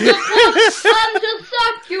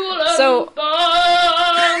 So,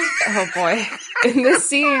 oh boy, in this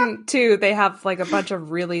scene too, they have like a bunch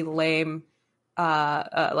of really lame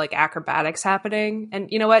like acrobatics happening, and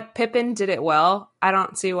you know what, Pippin did it well. I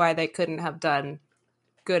don't see why they couldn't have done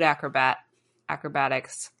good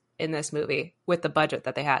acrobatics in this movie with the budget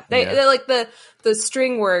that they had. They like the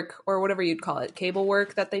string work, or whatever you'd call it, cable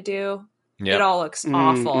work that they do. Yep. It all looks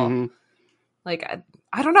awful. Mm-hmm. Like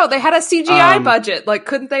I don't know, they had a CGI budget. Like,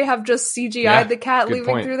 couldn't they have just CGI'd the cat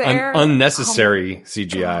leaping through the air? Unnecessary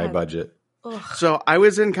CGI budget. Ugh. So I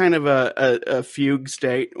was in kind of a fugue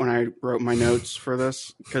state when I wrote my notes for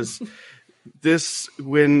this, because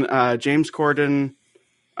when James Corden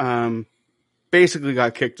basically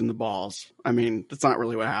got kicked in the balls. I mean, that's not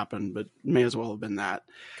really what happened, but may as well have been that.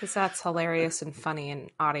 Because that's hilarious and funny, and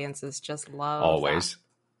audiences just love always. That.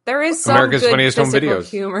 There is some America's good Funniest Home Videos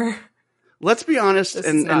humor. Let's be honest,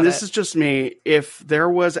 and this is just me. If there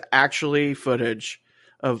was actually footage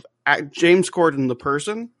of James Corden, the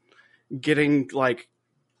person, getting like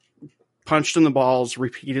punched in the balls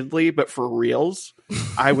repeatedly, but for reals,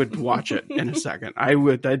 I would watch it in a second.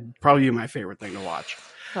 That'd probably be my favorite thing to watch.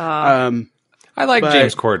 I like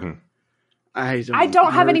James Corden. I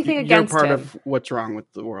don't have anything against you're part him. of what's wrong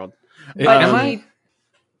with the world. But am I?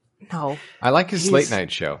 No. I like his late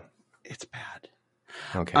night show. It's bad.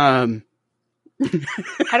 Okay.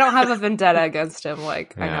 I don't have a vendetta against him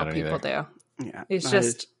like I know people do. Yeah, he's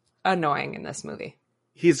just annoying in this movie.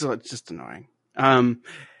 He's just annoying.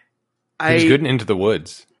 He's good in Into the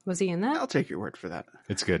Woods. Was he in that? I'll take your word for that.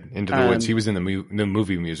 It's good. Into the Woods. He was in the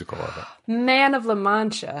movie musical of it. Man of La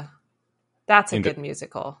Mancha. That's a good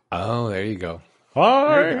musical. Oh, there you go.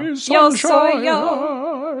 Yo soy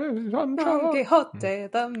yo, Don Quixote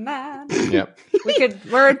the man. Yep.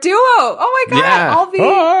 We're a duo. Oh my god! Yeah. I'll be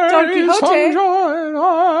Don Quixote.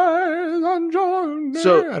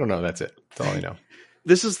 So I don't know. That's it. That's all I know.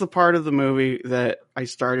 This is the part of the movie that I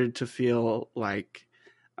started to feel like.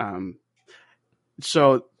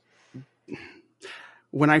 So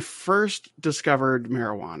when I first discovered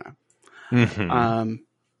marijuana,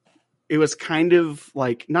 it was kind of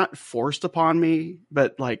like not forced upon me,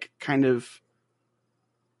 but like kind of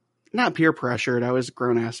not peer pressured. I was a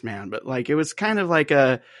grown ass man, but like it was kind of like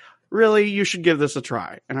really, you should give this a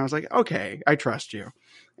try. And I was like, okay, I trust you.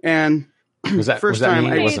 And was that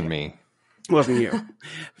me? It wasn't me. It wasn't you.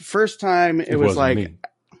 First time it was like, me.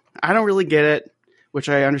 I don't really get it, which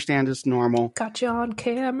I understand is normal. Got you on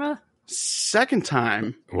camera. Second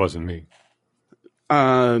time, it wasn't me.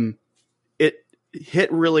 It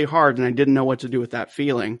hit really hard and I didn't know what to do with that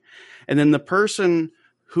feeling. And then the person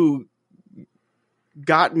who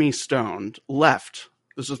got me stoned left.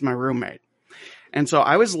 This was my roommate. And so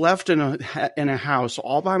I was left in a house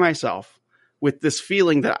all by myself with this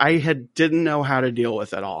feeling that I didn't know how to deal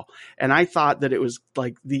with at all. And I thought that it was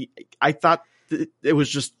like it was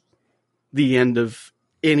just the end of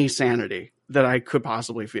any sanity that I could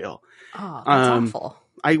possibly feel. Oh, that's awful.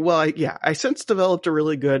 I since developed a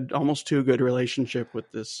really good, almost too good relationship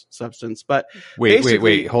with this substance. But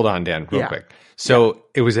wait, hold on, Dan, real quick. So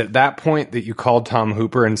it was at that point that you called Tom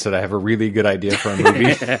Hooper and said, I have a really good idea for a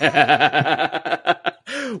movie.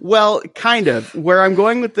 Well, kind of. Where I'm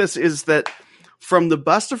going with this is that from the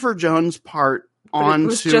Bustopher Jones part on it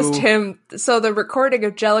was just him. So the recording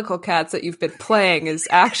of Jellicle Cats that you've been playing is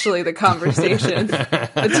actually the conversation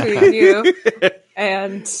between you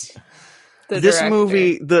and this director.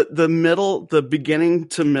 movie, the beginning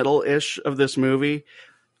to middle-ish of this movie,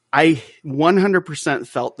 I 100%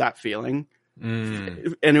 felt that feeling.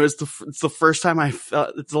 And it was it's the first time I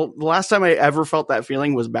felt, the last time I ever felt that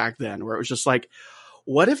feeling was back then, where it was just like,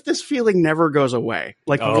 what if this feeling never goes away?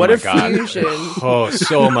 Like, what if fusion? Oh,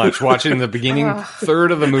 so much. Watching the beginning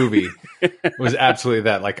third of the movie was absolutely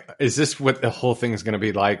that. Like, is this what the whole thing's going to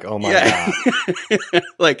be like? Oh my God.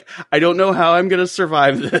 Like, I don't know how I'm going to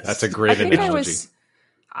survive this. That's a great analogy.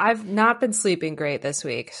 I've not been sleeping great this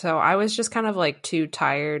week, so I was just kind of like too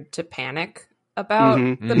tired to panic about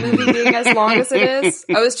the movie being as long as it is.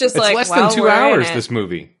 I was just less than 2 hours, this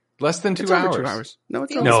movie. Less than 2 hours. 2 hours. No,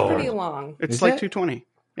 it's pretty long. It's like 2:20.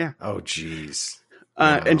 Yeah. Oh, jeez.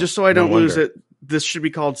 And just so I don't lose it, this should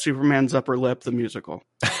be called Superman's Upper Lip, the musical.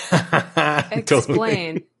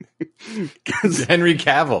 Explain. Henry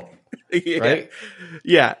Cavill. Yeah. Right?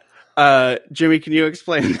 Yeah. Jimmy, can you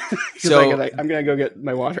explain? So I'm going to go get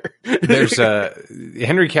my water. There's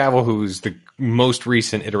Henry Cavill, who's the most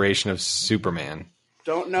recent iteration of Superman.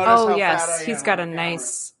 Don't notice how fat I am.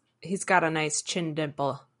 He's got a nice chin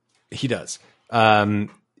dimple. He does. Is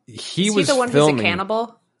he the one who's a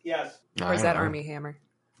cannibal? Yes. Or is that Armie Hammer?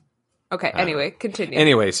 Okay. Anyway, continue.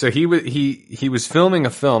 Anyway, so he was filming a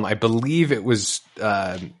film. I believe it was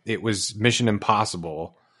Mission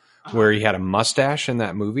Impossible, where he had a mustache in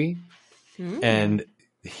that movie, and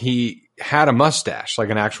he had a mustache, like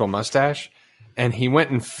an actual mustache, and he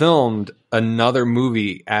went and filmed another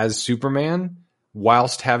movie as Superman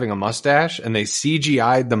whilst having a mustache, and they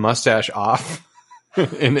CGI'd the mustache off.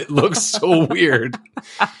 And it looks so weird.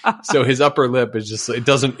 So his upper lip is just,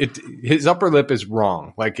 his upper lip is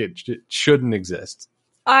wrong. Like it shouldn't exist.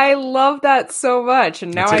 I love that so much.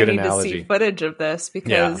 And now I need to see footage of this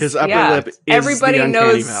because his upper lip is everybody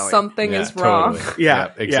knows valley. Something is wrong. Totally.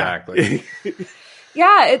 Yeah, exactly.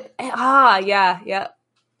 Yeah.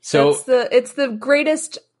 So it's the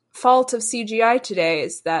greatest fault of CGI today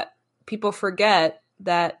is that people forget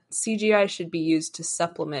that CGI should be used to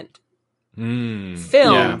supplement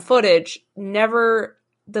film footage, never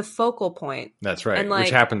the focal point. That's right. Which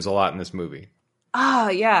happens a lot in this movie.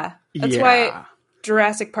 That's why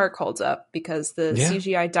Jurassic Park holds up, because the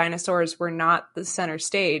CGI dinosaurs were not the center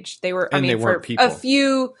stage. They were, they weren't people.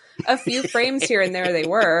 A few frames here and there they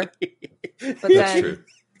were. But that's true.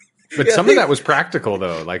 But some of that was practical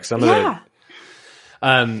though. Like some of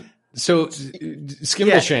the so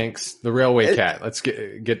Skimbleshanks, the railway cat. Let's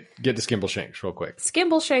get to Skimbleshanks real quick.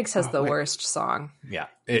 Skimbleshanks has the worst song. Yeah.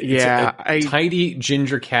 It's a tidy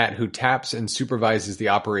ginger cat who taps and supervises the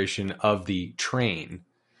operation of the train.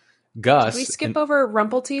 Gus. Did we skip over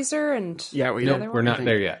Rumpelteazer and we're not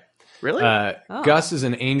there yet. Really? Gus is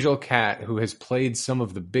an angel cat who has played some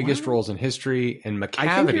of the biggest roles in history, and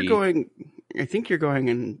McCavity. I think you're going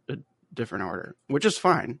in a different order, which is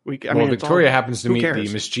fine. Victoria happens to meet the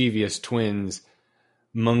mischievous twins,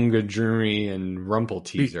 Mungadjuri and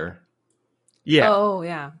Rumpelteazer. Yeah. Oh,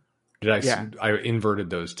 yeah. I inverted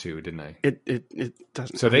those two, didn't I? It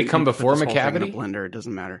doesn't. So they come before McCavity? Blender, it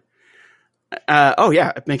doesn't matter.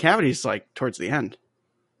 McCavity's like towards the end.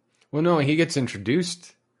 Well, no, he gets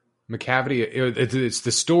introduced. McCavity, it's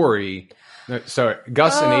the story. So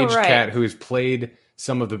Gus, an aged cat who has played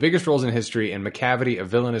some of the biggest roles in history, and McCavity, a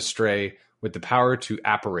villainous stray with the power to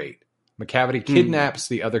apparate. McCavity kidnaps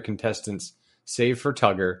the other contestants, save for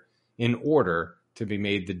Tugger, in order to be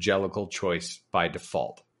made the Jellicle choice by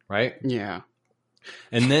default, right? Yeah.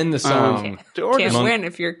 And then the song... Can't win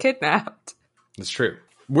if you're kidnapped. That's true.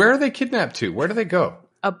 Where are they kidnapped to? Where do they go?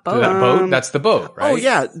 A boat. To that boat? That's the boat, right? Oh,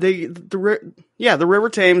 yeah. The River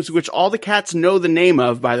Thames, which all the cats know the name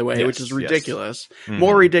of, by the way, which is ridiculous. Yes. Mm-hmm.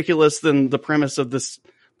 More ridiculous than the premise of this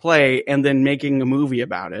play and then making a movie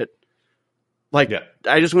about it. Like,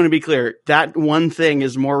 I just want to be clear. That one thing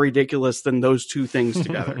is more ridiculous than those two things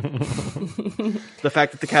together. The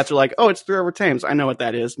fact that the cats are like, oh, it's the River Thames. I know what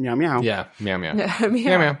that is. Meow, meow. Yeah. Meow, meow. Meow,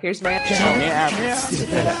 meow. Here's meow.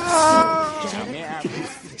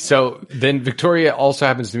 So then Victoria also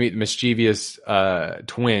happens to meet the mischievous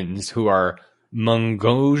twins who are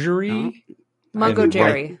Mungojerry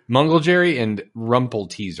and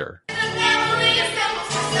Rumpelteazer.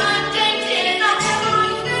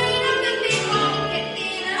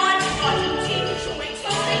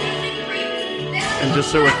 And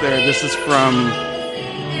just so we're clear, this is from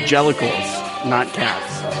Jellicles, not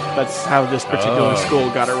cats. That's how this particular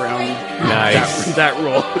school got around that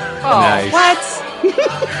rule. Oh, nice. What?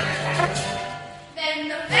 Then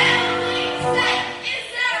the family said,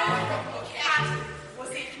 is that a cat?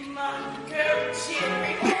 Was it Mungojerry?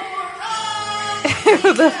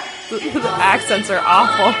 The accents are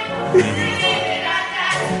awful.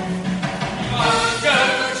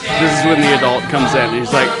 This is when the adult comes in and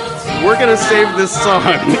he's like, we're going to save this song.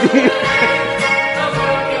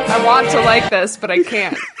 I want to like this, but I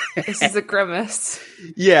can't. This is a grimace.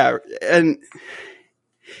 Yeah. And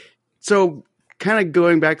so kind of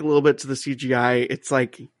going back a little bit to the CGI, it's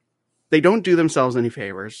like they don't do themselves any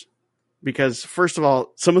favors because, first of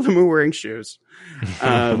all, some of them are wearing shoes.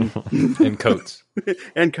 And coats.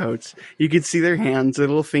 And coats. You can see their hands, their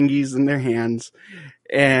little fingies in their hands.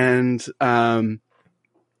 And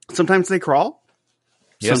sometimes they crawl.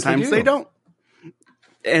 Yes, sometimes they don't.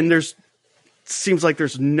 And seems like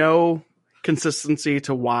there's no consistency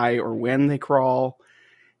to why or when they crawl.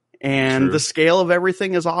 And the scale of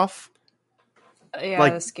everything is off. Yeah,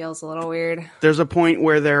 like, the scale's a little weird. There's a point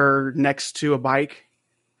where they're next to a bike,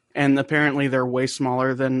 and apparently they're way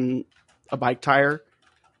smaller than a bike tire.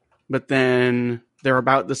 But then they're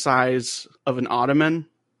about the size of an ottoman.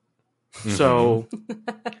 So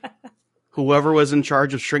whoever was in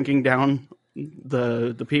charge of shrinking down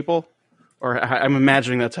the people, or I'm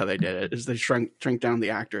imagining that's how they did it, is they shrink down the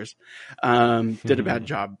actors. Did a bad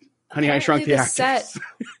job. Honey, apparently I Shrunk the Actors. Set,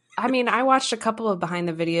 I mean, I watched a couple of behind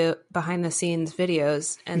the scenes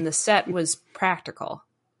videos, and the set was practical.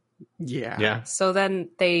 Yeah. So then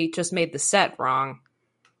they just made the set wrong.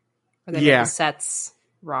 Or they made the sets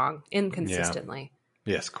wrong inconsistently.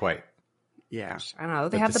 Yeah. Yes, quite. Yeah. I don't know.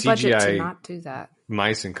 They had the budget to not do that.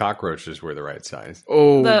 Mice and cockroaches were the right size. God.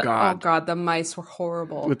 Oh, God. The mice were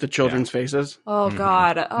horrible. With the children's faces? Oh,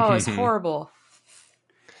 God. Oh, it's horrible.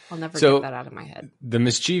 I'll never get that out of my head. The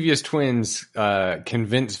mischievous twins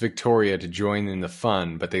convince Victoria to join in the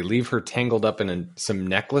fun, but they leave her tangled up in some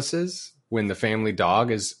necklaces when the family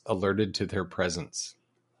dog is alerted to their presence.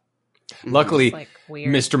 Luckily,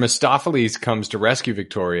 Mr. Mistopheles comes to rescue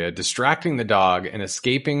Victoria, distracting the dog and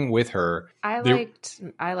escaping with her. I like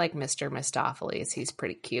Mr. Mistopheles. He's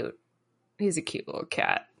pretty cute. He's a cute little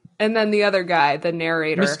cat. And then the other guy, the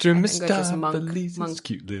narrator, Mr. Mistopheles,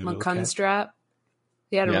 cute little Munkunstrap.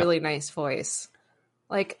 He had a really nice voice.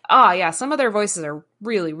 Like, some of their voices are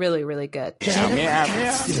really, really, really good.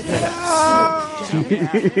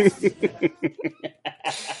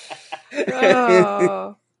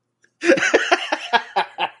 Oh.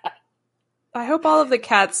 I hope all of the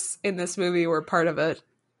cats in this movie were part of a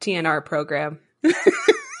TNR program.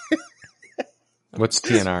 What's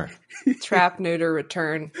TNR? Trap, neuter,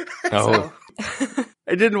 return. Oh. So.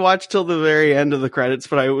 I didn't watch till the very end of the credits,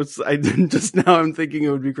 but I'm thinking it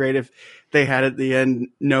would be great if they had at the end,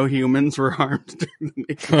 no humans were harmed during the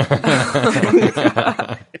making.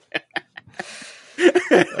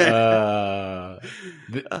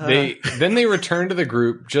 They return to the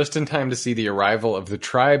group just in time to see the arrival of the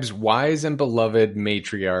tribe's wise and beloved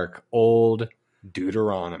matriarch, Old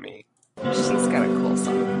Deuteronomy. She's got a cool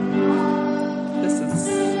song. Is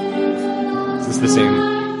this the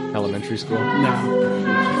same elementary school? No.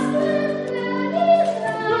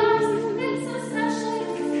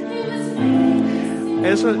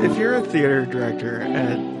 If you're a theater director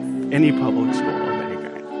at any public school of any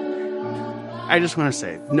kind, I just want to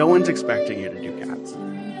say, no one's expecting you to do cats.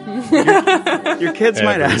 Your kids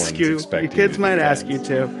might ask you. Your kids might ask you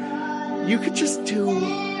to. You could just do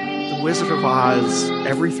The Wizard of Oz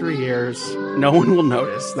every 3 years. No one will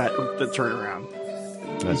notice the turnaround.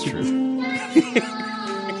 That's true.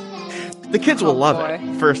 The kids will love it,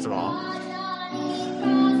 first of all.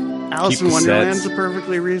 Alice in Wonderland's a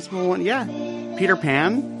perfectly reasonable one. Yeah. Peter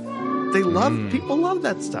Pan. They love people love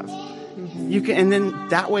that stuff. You can, and then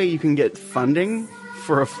that way you can get funding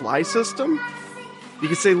for a fly system. You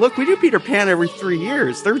can say, look, we do Peter Pan every 3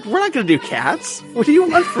 years. We're not going to do cats. What do you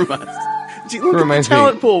want from us? Look at the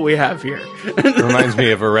talent pool we have here. Reminds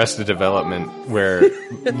me of Arrested Development, where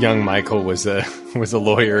young Michael was a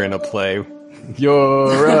lawyer in a play.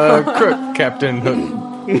 You're a crook, Captain Hook.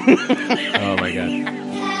 Oh my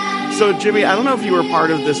god. So Jimmy, I don't know if you were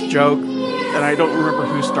part of this joke, and I don't remember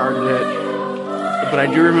who started it, but I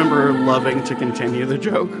do remember loving to continue the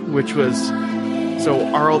joke, which was, so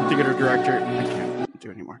our old theater director, I can't do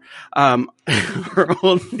it anymore. Our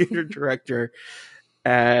old theater director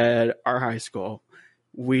at our high school,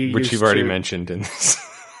 which you've already mentioned in this.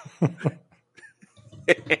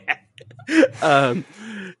 I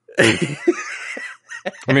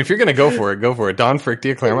mean, if you're going to go for it, go for it. Don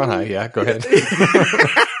Frictia, Claremont High. Yeah, go ahead.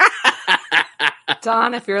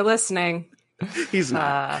 Don, if you're listening. He's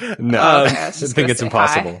not. No, I think it's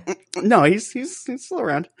impossible. Hi. No, he's still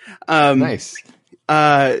around. Nice.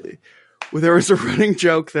 There was a running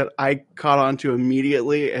joke that I caught on to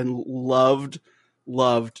immediately and loved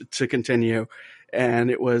to continue.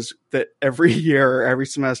 And it was that every year, every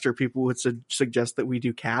semester, people would suggest that we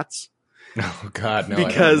do cats. Oh God, no!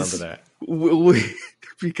 Because I don't remember that.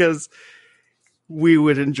 Because we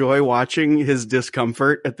would enjoy watching his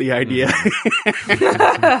discomfort at the idea.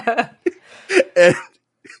 And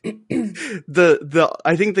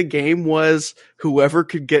I think the game was whoever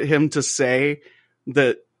could get him to say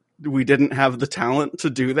that we didn't have the talent to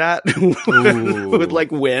do that would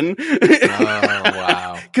like win. Oh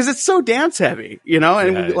wow! Because it's so dance heavy,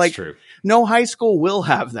 and like true. No high school will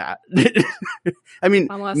have that. I mean,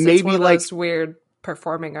 unless maybe it's one of like those weird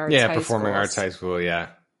performing arts. Yeah, high performing schools. arts high school. Yeah.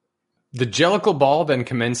 The Jellicle Ball then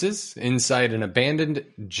commences inside an abandoned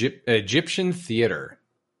Egyptian theater.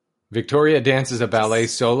 Victoria dances a ballet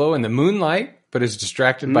solo in the moonlight, but is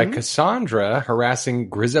distracted by Cassandra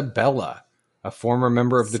harassing Grisabella, a former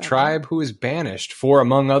member of the tribe who is banished for,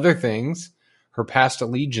 among other things, her past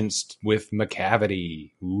allegiance with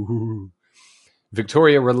Macavity. Ooh.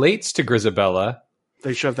 Victoria relates to Grisabella.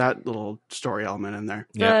 They shove that little story element in there.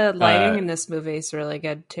 The lighting in this movie is really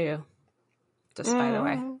good too. Just by the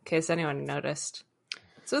way, in case anyone noticed.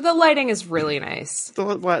 So the lighting is really nice. The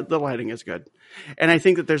lighting is good. And I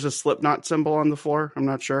think that there's a Slipknot symbol on the floor. I'm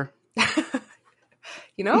not sure. I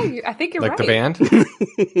think you're like right. The band?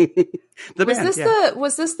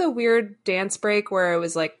 Was this the weird dance break where it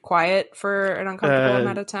was like quiet for an uncomfortable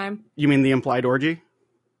amount of time? You mean the implied orgy?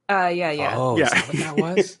 Yeah. Oh, yeah. Is that what that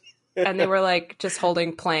was? And they were like just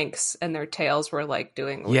holding planks and their tails were like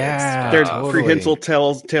doing weird stuff. Their prehensile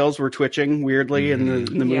tails were twitching weirdly in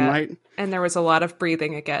the moonlight. And there was a lot of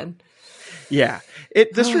breathing again. Yeah.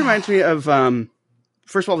 This reminds me of,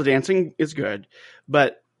 first of all, the dancing is good,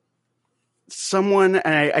 but someone,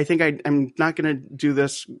 and I think I'm not going to do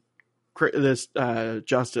this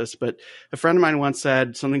justice, but a friend of mine once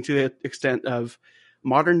said something to the extent of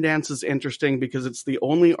modern dance is interesting because it's the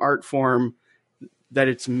only art form that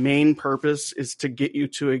its main purpose is to get you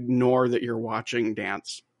to ignore that you're watching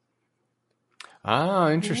dance. Oh,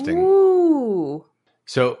 interesting. Ooh.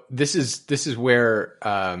 So this is where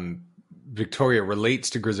Victoria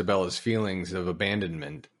relates to Grisabella's feelings of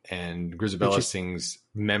abandonment, and Grisabella sings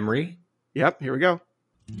Memory. Yep, here we go.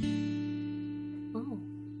 Oh,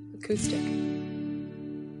 acoustic.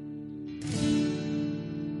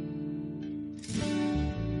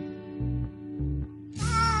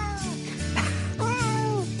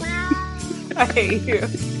 I hate you.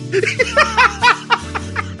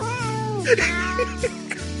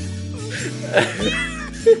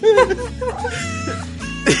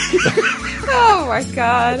 Oh my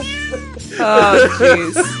god. Oh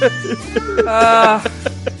jeez.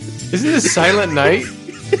 Isn't this Silent Night?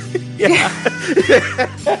 Yeah.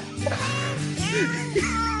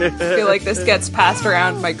 I feel like this gets passed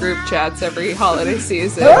around my group chats every holiday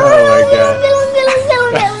season. Oh my god.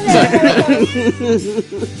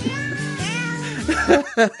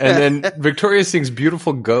 And then Victoria sings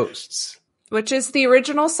Beautiful Ghosts, which is the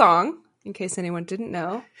original song, in case anyone didn't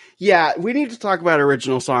know. Yeah, we need to talk about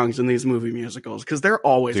original songs in these movie musicals because they're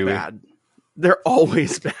always bad. They're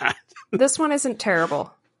always bad. This one isn't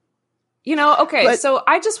terrible. So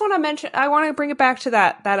I just want to mention, I want to bring it back to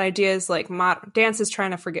that idea is like dance is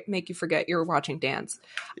trying to make you forget you're watching dance.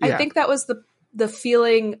 Yeah. I think that was the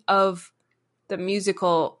feeling of the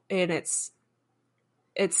musical in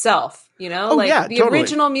itself, the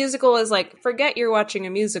original musical is like, forget you're watching a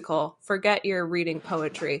musical, forget you're reading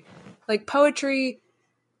poetry. Like poetry,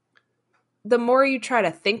 the more you try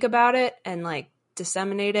to think about it and like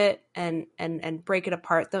disseminate it and break it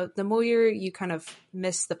apart, the more you kind of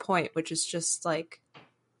miss the point, which is just like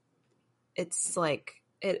it's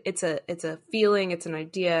a feeling, it's an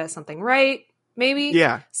idea, something, right? Maybe.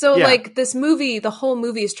 Yeah. So yeah. like this movie, the whole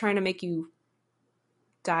movie is trying to make you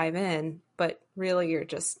dive in, but really you're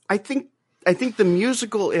just. I think the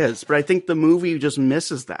musical is, but I think the movie just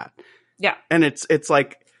misses that. Yeah. And it's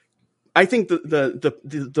like, I think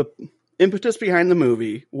the impetus behind the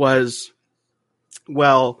movie was,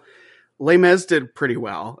 well, Les Mis did pretty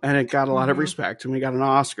well, and it got a lot of respect, and we got an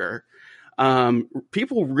Oscar.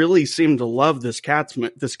 People really seem to love this Cats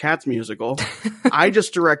musical. I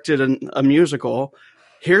just directed a musical.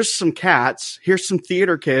 Here's some Cats. Here's some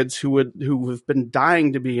theater kids who have been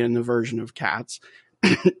dying to be in the version of Cats.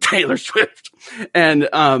 Taylor Swift. And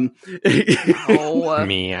Meow.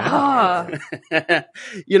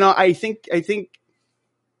 I think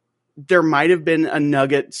there might have been a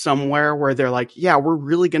nugget somewhere where they're like, yeah, we're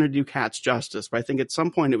really going to do Cats justice. But I think at some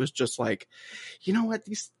point it was just like, you know what,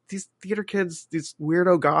 these theater kids, these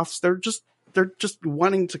weirdo goths, they're just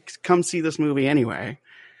wanting to come see this movie anyway.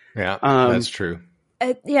 Yeah, that's true.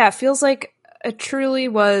 It feels like it truly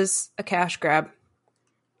was a cash grab.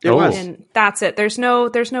 It was. And that's it. There's no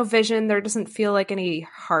vision. There doesn't feel like any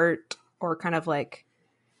heart or kind of like.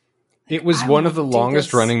 It was one of the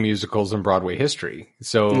longest running musicals in Broadway history.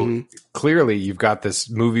 So clearly you've got this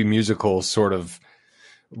movie musical sort of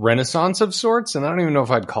renaissance of sorts. And I don't even know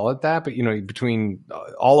if I'd call it that, but between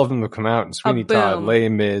all of them have come out, and Sweeney Todd, Les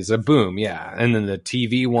Mis, a boom. Yeah. And then the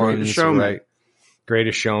TV ones, right?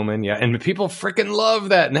 Greatest Showman. Yeah. And people freaking love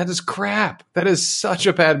that. And that is crap. That is such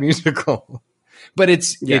a bad musical. But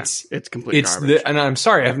it's complete garbage. And I'm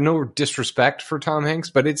sorry, I have no disrespect for Tom Hanks,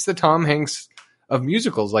 but it's the Tom Hanks of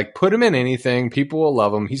musicals. Like, put him in anything, people will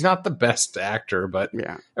love him. He's not the best actor, but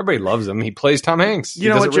everybody loves him. He plays Tom Hanks. He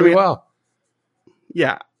does it really well.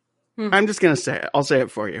 Yeah. I'm just going to say it. I'll say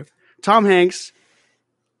it for you. Tom Hanks,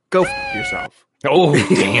 go yourself. Oh,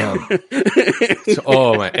 damn.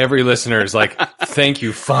 Man. Every listener is like, thank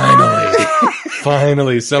you, finally.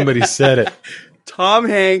 Finally, somebody said it. Tom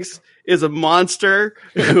Hanks is a monster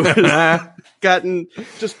who has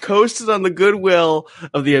just coasted on the goodwill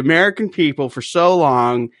of the American people for so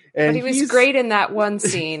long. And but he was great in that one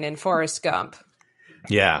scene in Forrest Gump.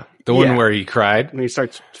 Yeah. The one where he cried. When he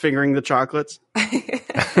starts fingering the chocolates.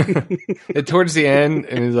 Towards the end,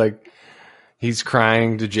 and he's like, he's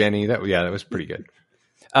crying to Jenny. That was pretty good.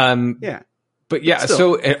 Yeah. But yeah,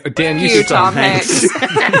 so Dan, you said Tom Hanks.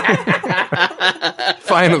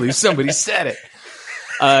 Finally, somebody said it.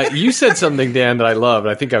 You said something, Dan, that I love,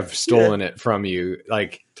 and I think I've stolen it from you.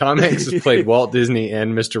 Like, Tom Hanks has played Walt Disney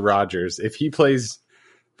and Mr. Rogers. If he plays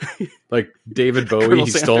like David Bowie,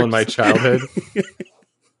 he's stolen my childhood.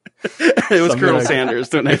 It was Colonel Sanders.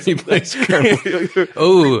 Don't I? He plays Colonel.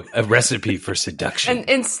 Oh, a recipe for seduction. And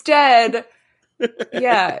instead,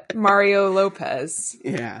 Mario Lopez.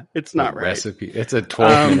 Yeah, it's not right. Recipe. It's a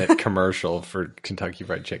 12-minute commercial for Kentucky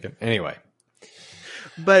Fried Chicken. Anyway.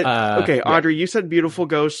 But, Audrey, you said Beautiful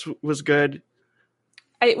Ghost was good.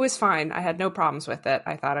 It was fine. I had no problems with it.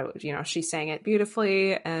 I thought it was, she sang it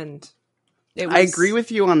beautifully, and it was... I agree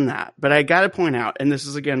with you on that, but I got to point out, and this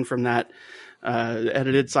is again from that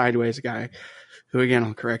edited Sideways guy, who again,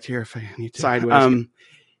 I'll correct here if I need to. Sideways.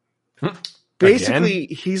 Basically,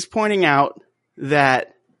 he's pointing out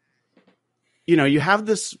that, you have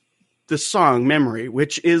this song, Memory,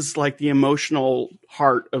 which is like the emotional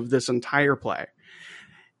heart of this entire play.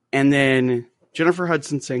 And then Jennifer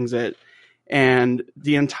Hudson sings it, and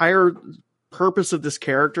the entire purpose of this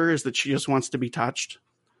character is that she just wants to be touched.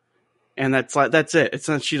 And that's it. It's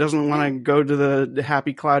not, she doesn't want to go to the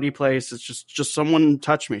happy, cloudy place. It's just someone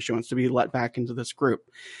touch me. She wants to be let back into this group.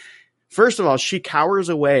 First of all, she cowers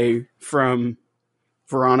away from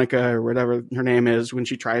Veronica or whatever her name is when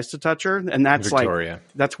she tries to touch her. And that's Victoria.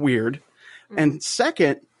 That's weird. And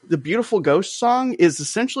second, the Beautiful Ghost song is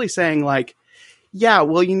essentially saying like, yeah,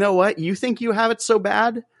 well, you know what? You think you have it so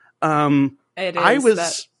bad? I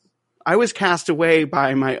was cast away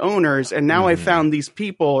by my owners, and now I found these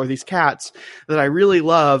people or these cats that I really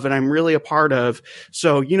love and I'm really a part of.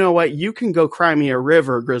 So you know what? You can go cry me a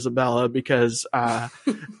river, Grisabella, because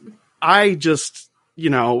I just,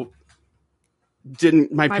 didn't.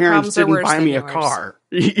 My parents didn't buy me a car.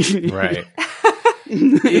 Right.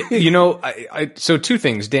 So two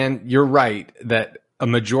things, Dan. You're right that a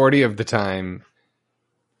majority of the time,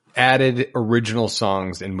 added original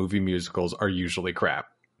songs in movie musicals are usually crap.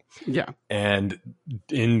 Yeah. And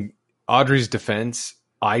in Audrey's defense,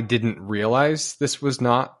 I didn't realize this was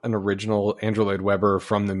not an original Andrew Lloyd Webber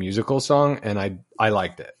from the musical song, and I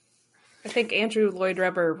liked it. I think Andrew Lloyd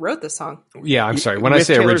Webber wrote the song. Yeah, I'm sorry. When I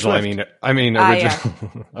say Taylor original, Swift. I mean original,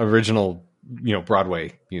 Yeah. original,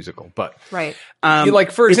 Broadway musical. But Right.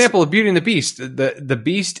 like for example, Beauty and the Beast, the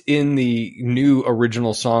Beast in the new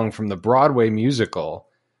original song from the Broadway musical,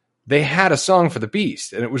 they had a song for the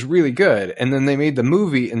Beast and it was really good. And then they made the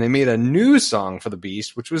movie and they made a new song for the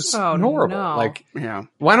Beast, which was horrible. No. Like, Yeah.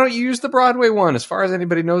 why don't you use the Broadway one? As far as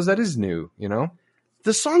anybody knows, that is new,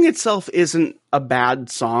 The song itself isn't a bad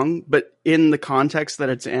song, but in the context that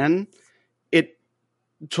it's in, it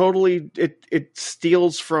totally it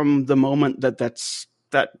steals from the moment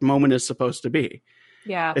that moment is supposed to be.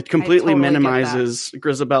 Yeah. It completely I totally get minimizes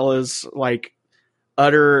Grisabella's like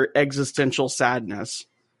utter existential sadness.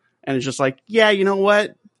 And it's just like, yeah, you know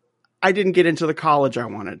what? I didn't get into the college I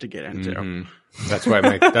wanted to get into. Mm-hmm. That's why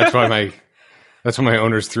my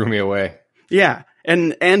owners threw me away. Yeah.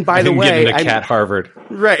 And by I the didn't way, get into Cat Harvard.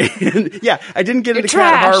 Right. Yeah. I didn't get You're into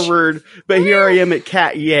trash. Cat Harvard, but here I am at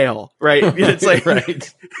Cat Yale. Right. It's like,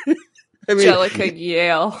 right. I mean, Jellica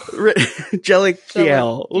Yale. Jellic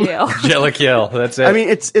Yale. Yale. Jellic Yale. That's it. I mean,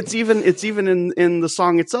 it's even in the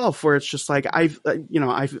song itself where it's just like, I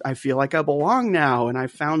feel like I belong now and I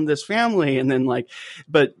found this family. And then like,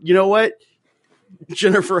 but you know what?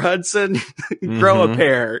 Jennifer Hudson, grow a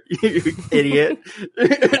pair, you idiot.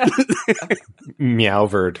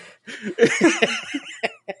 Meowverd.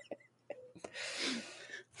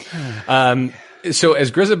 So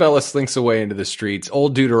as Grisabella slinks away into the streets,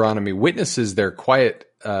 old Deuteronomy witnesses their quiet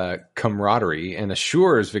camaraderie and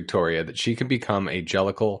assures Victoria that she can become a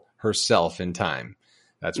Jellicle herself in time.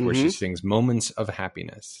 That's where she sings Moments of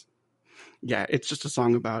Happiness. Yeah, it's just a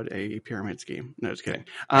song about a pyramid scheme. No, just kidding.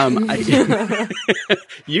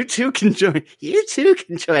 You too can join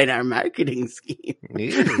our marketing scheme.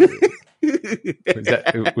 Was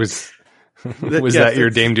that your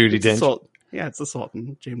Dame Judi Dench? Yeah, it's the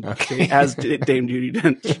Sultan, James Okay. as Dame Judi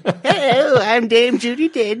Dench. Hello, I'm Dame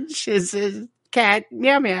Judi Dench. It's a cat.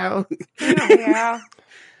 Meow meow. Yeah.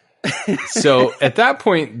 So at that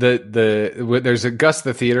point, there's a Gus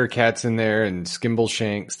the theater cat's in there, and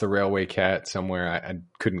Skimbleshanks the railway cat somewhere. I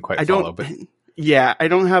couldn't quite follow, but yeah, I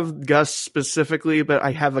don't have Gus specifically, but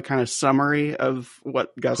I have a kind of summary of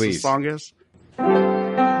what Gus's Please. song is.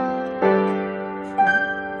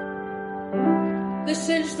 This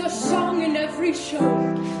is the song in every show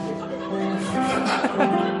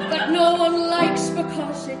that no one likes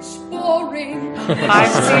because it's boring.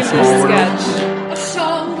 I've seen this sketch. A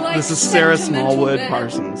song like This is Sarah Sentimental Smallwood Man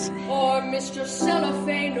Parsons. or Mr.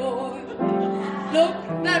 Cellophane or look,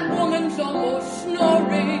 that woman's almost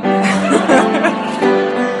snoring.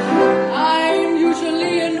 I'm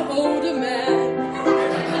usually an older man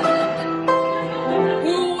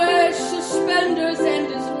who wears suspenders and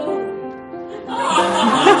is lonely.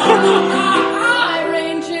 My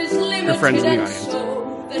range is limited, friends in the and audience.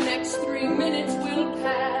 so the next 3 minutes will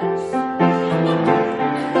pass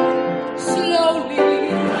slowly. So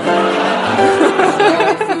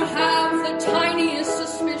if you have the tiniest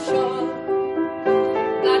suspicion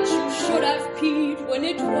that you should have peed when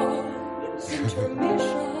it was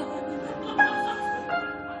intermission,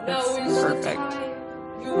 now is perfect. the time.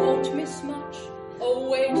 You won't miss much. Oh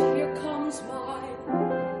wait, here comes my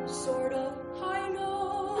sort of high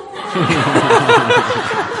note.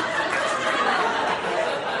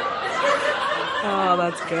 Oh,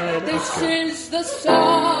 that's good. This is the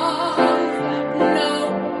song that no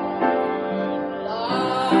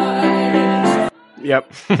one likes.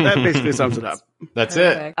 Yep, that basically sums it up. that's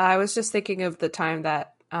it. Perfect. I was just thinking of the time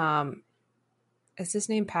that is his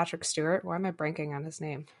name Patrick Stewart? Why am I blanking on his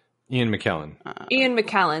name? Ian McKellen, Ian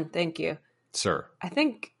McKellen, thank you. sir. I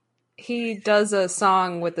think he does a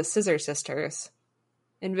song with the Scissor Sisters,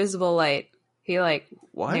 Invisible Light. He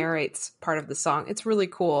What? narrates part of the song. It's really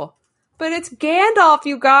cool. But it's Gandalf,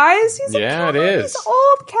 you guys. He's Yeah, it he's is. an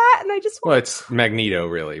old cat, and I just Well, it's Magneto,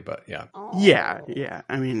 really, but yeah. Yeah.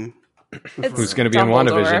 I mean, It's Who's going to be in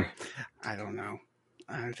Dumbledore. WandaVision? I don't know.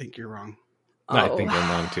 I think you're wrong. I Oh. think I'm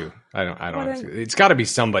wrong too. I don't. What Have to. It's got to be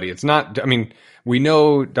somebody. It's not. I mean, we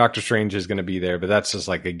know Doctor Strange is going to be there, but that's just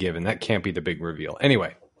like a given. That can't be the big reveal.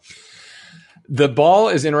 Anyway, the ball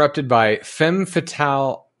is interrupted by Femme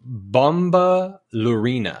Fatale Bomba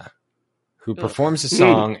Lurina, who performs a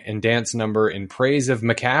song and dance number in praise of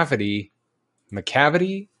McCavity,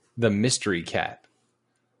 the mystery cat.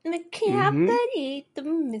 McCavity, the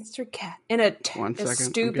Mr. Cat. In a 1 second, I'm getting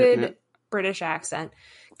stupid it. British accent.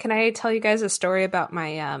 Can I tell you guys a story about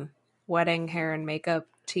my wedding hair and makeup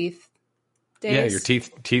teeth days? Yeah, your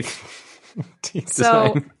teeth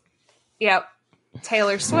So, design. yep.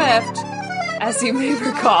 Taylor Swift, as you may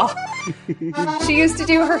recall, She used to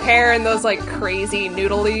do her hair in those like crazy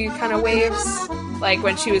noodly kind of waves, like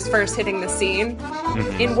when she was first hitting the scene.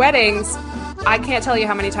 In weddings, I can't tell you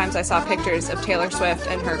how many times I saw pictures of Taylor Swift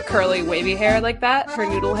and her curly wavy hair like that, her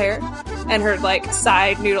noodle hair, and her like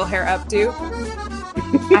side noodle hair updo.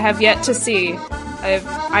 I have yet to see.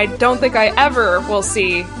 I don't think I ever will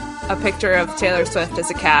see a picture of Taylor Swift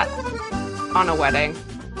as a cat on a wedding.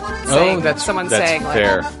 That's saying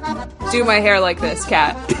fair. Like, do my hair like this,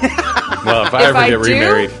 cat. Well, if I ever get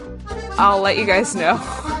remarried, I'll let you guys know.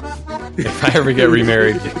 If I ever get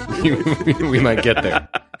remarried, we might get there.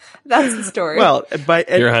 That's the story. Well, by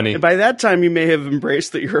honey. By that time, you may have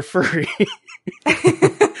embraced that you're a furry.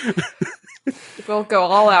 We'll go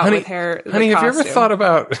all out honey, with hair. Honey, have you ever thought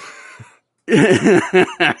about?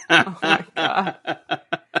 Oh my god!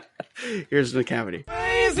 Here's the cavity.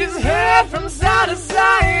 Raise his head from side to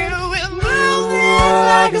side with moving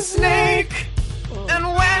like a snake. And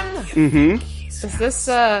when is this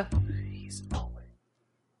it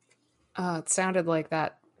sounded like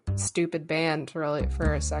that stupid band really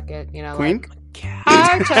for a second, you know, Queen? Like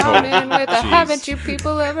I come in with a haven't you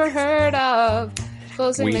people ever heard of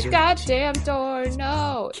closing Weezer? the goddamn door?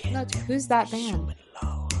 No, who's that band?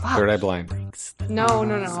 Third Eye Blind. No,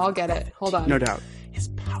 I'll get it. Hold on. No doubt.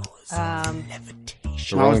 The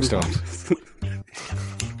Rolling Stones.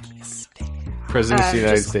 President of the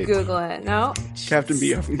United just States. Google it. No. Captain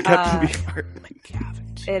Beefheart.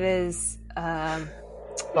 It is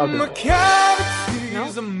McCavity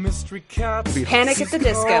is a mystery cat. Panic at the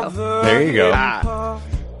Disco. There you go.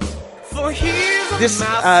 This,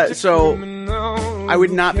 so I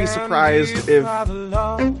would not be surprised if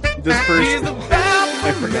this person.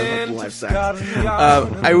 I forgot about the live sex.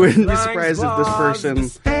 I wouldn't be surprised if this person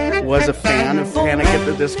was a fan of Panic at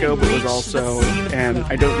the Disco, but was also, and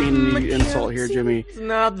I don't mean any insult here, Jimmy,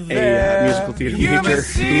 a musical theater major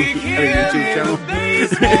who had a YouTube channel.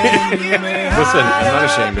 Listen, I'm not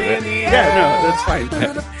ashamed of it. Yeah, no, that's fine.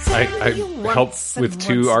 I help with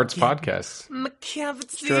 2 arts podcasts.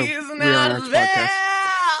 It's true. We're on Arts Podcast.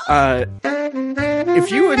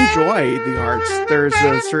 If you enjoy the arts, there's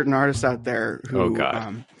a certain artist out there who... Oh,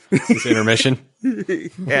 God. Is this intermission?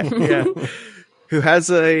 yeah. Who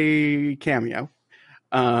has a cameo.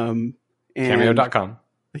 And Cameo.com.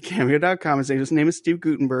 Cameo.com. His name is Steve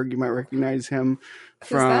Guttenberg. You might recognize him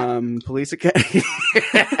from Police Academy.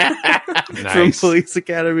 Nice. From Police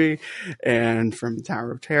Academy and from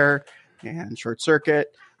Tower of Terror and Short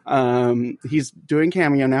Circuit. He's doing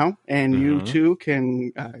Cameo now, and you too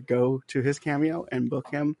can go to his Cameo and book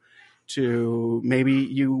him to, maybe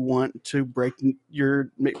you want to break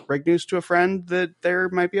news to a friend that there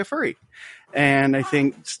might be a furry. And I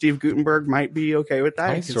think Steve Guttenberg might be okay with that.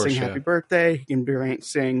 Hi, he can sing Sorsha. Happy Birthday. He can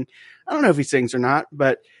sing, I don't know if he sings or not,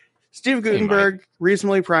 but Steve Guttenberg,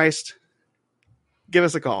 reasonably priced. Give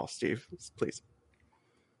us a call, Steve, please.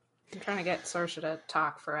 I'm trying to get Sorsha to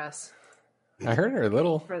talk for us. I heard her a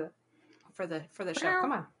little. For the show.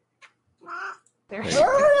 Come on. There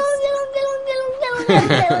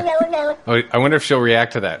Oh, I wonder if she'll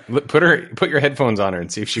react to that. Put your headphones on her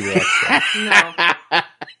and see if she reacts to that. No.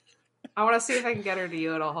 I want to see if I can get her to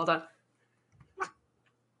yodel. Hold on.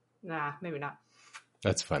 Nah, maybe not.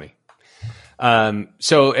 That's funny.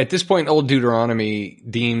 So at this point, Old Deuteronomy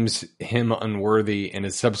deems him unworthy and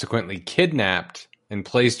is subsequently kidnapped and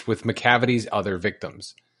placed with McCavity's other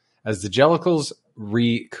victims. As the Jellicles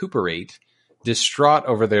recuperate, distraught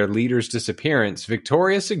over their leader's disappearance,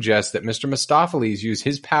 Victoria suggests that Mr. Mistopheles use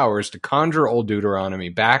his powers to conjure Old Deuteronomy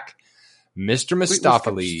back. Mr.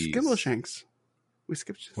 Mistopheles. Skimbleshanks. We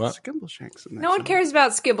skipped What? Skimbleshanks. No one cares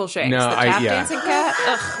about Skimbleshanks. No, the tap dancing cat.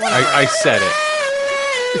 Ugh, I said it.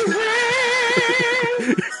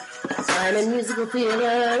 I'm in musical theater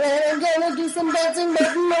and I'm gonna do some dancing,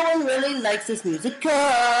 but no one really likes this musical.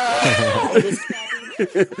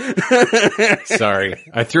 Sorry,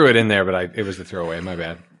 I threw it in there, but it was a throwaway. My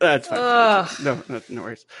bad. That's fine. No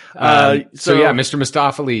worries. So yeah, Mr.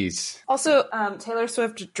 Mistopheles. Also, Taylor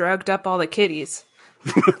Swift drugged up all the kitties.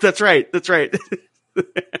 That's right.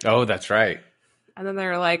 Oh, that's right. And then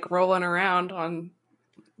they're like rolling around on,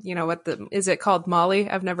 is it called Molly?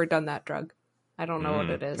 I've never done that drug. I don't know what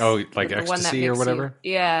it is. Oh, like The one that ecstasy or makes whatever?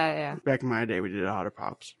 Yeah. Back in my day, we did Otter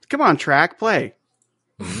Pops. Come on, track, play.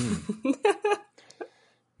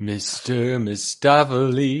 Mr.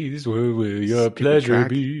 Mistopheles, where will your Stupid pleasure track.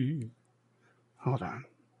 be? Hold on.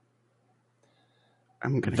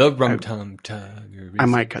 I'm gonna. The rum tum tugger. I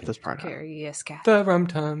might cut this part out. Curious cat. The rum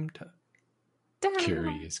tum tug.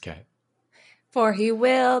 Curious cat. For he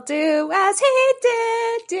will do as he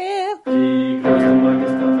did do.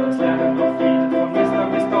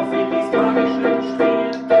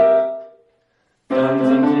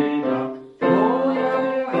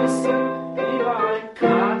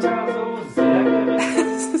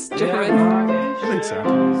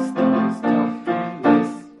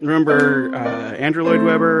 remember Andrew Lloyd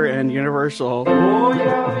Webber and Universal.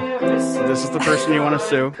 This is the person you want to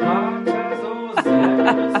sue.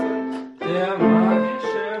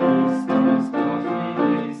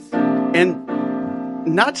 And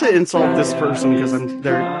not to insult this person, because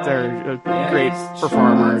they're a great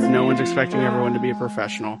performer. No one's expecting everyone to be a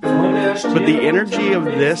professional. But the energy of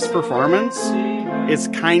this performance is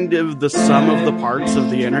kind of the sum of the parts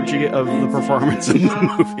of the energy of the performance in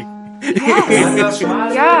the movie. Yes.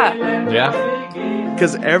 Yeah.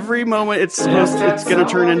 Because every moment it's going to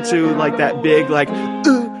turn into like that big like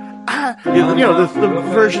the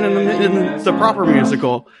version in the proper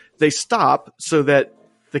musical. They stop so that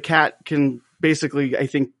the cat can basically, I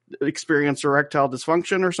think, experience erectile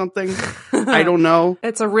dysfunction or something. I don't know.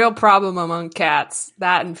 It's a real problem among cats.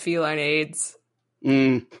 That and feline AIDS.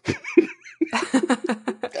 I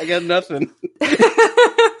got nothing.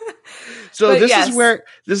 So this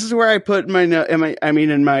is where I put my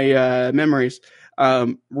in my memories.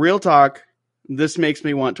 Real talk. This makes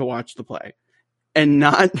me want to watch the play, and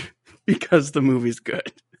not because the movie's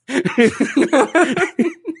good.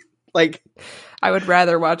 Like, I would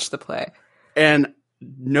rather watch the play. And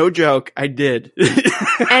no joke, I did.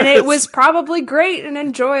 And it was probably great and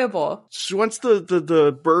enjoyable. So once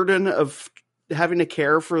the burden of having to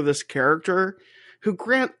care for this character, who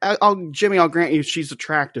Jimmy, I'll grant you she's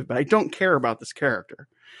attractive, but I don't care about this character.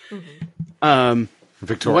 Mm-hmm.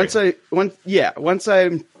 Victoria. Once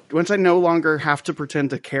I no longer have to pretend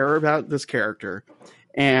to care about this character,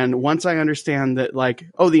 and once I understand that, like,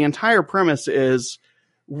 the entire premise is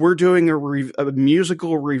we're doing a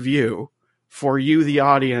musical review for you, the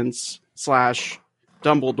audience /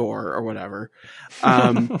 Dumbledore or whatever.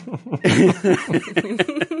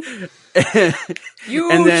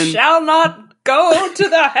 You shall not go to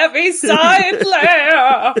the heavy side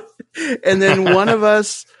layer. And then one of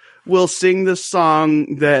us will sing the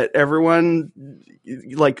song that everyone,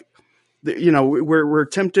 like, we're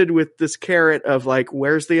tempted with this carrot of like,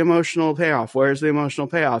 where's the emotional payoff? Where's the emotional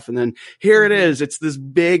payoff? And then here it is. It's this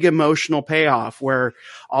big emotional payoff where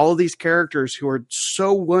all of these characters who are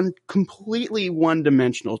so completely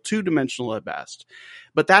one-dimensional, two-dimensional at best,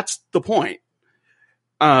 but that's the point.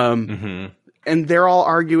 And they're all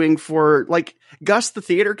arguing for, like, Gus the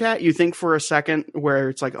theater cat. You think for a second where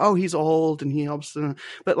it's like, oh, he's old and he helps them,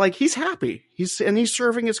 but like, he's happy. He's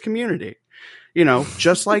serving his community.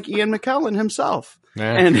 Just like Ian McKellen himself.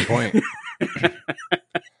 Yeah, good point.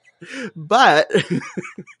 But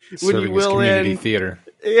when you will community theater.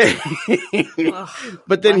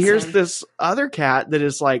 But then here's this other cat that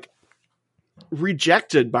is like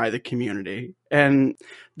rejected by the community, and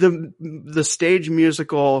the stage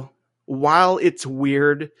musical, while it's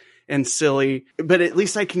weird and silly, but at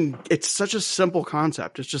least it's such a simple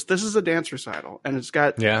concept. It's just, this is a dance recital and it's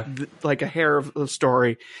got like a hair of a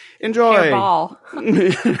story. Enjoy. Hairball.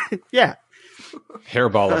 Yeah.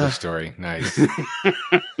 Hairball of a story. Nice.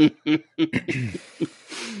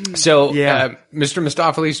 So, Mr.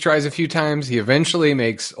 Mistopheles tries a few times. He eventually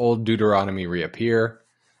makes old Deuteronomy reappear.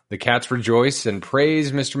 The cats rejoice and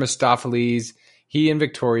praise Mr. Mistopheles. He and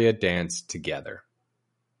Victoria dance together.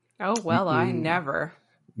 Oh, well, I never.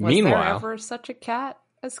 Was there ever such a cat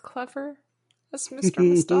as clever as Mr.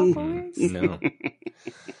 Mistopheles? No.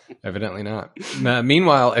 Evidently not.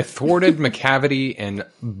 Meanwhile, a thwarted Macavity and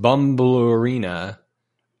Bumblerina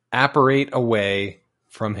apparate away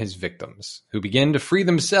from his victims, who begin to free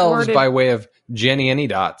themselves by way of Jenny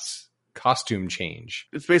Anydots costume change.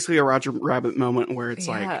 It's basically a Roger Rabbit moment where it's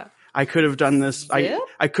like, I could have done this.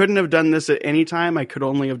 I couldn't have done this at any time. I could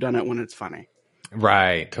only have done it when it's funny.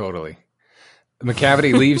 Right, totally.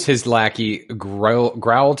 Macavity leaves his lackey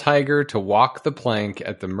Growl Tiger to walk the plank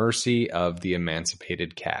at the mercy of the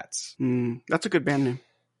emancipated cats. That's a good band name.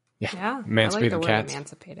 Yeah, Emancipated I like the Cats word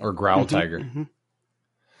emancipated. or Growl Tiger.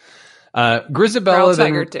 Growl Grisabella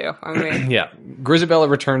Tiger too. I mean, Grisabella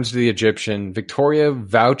returns to the Egyptian. Victoria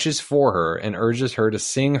vouches for her and urges her to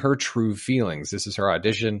sing her true feelings. This is her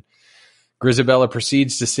audition. Grisabella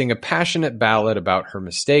proceeds to sing a passionate ballad about her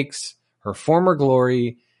mistakes, her former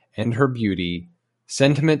glory, and her beauty,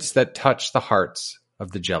 sentiments that touch the hearts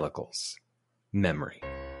of the Jellicles. Memory.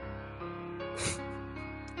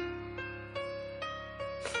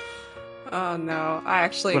 Oh no, I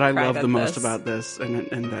actually. What I love the most about this,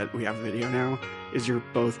 and that we have video now, is you're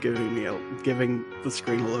both giving the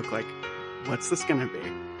screen a look like, what's this gonna be?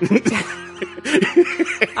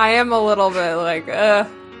 I am a little bit like,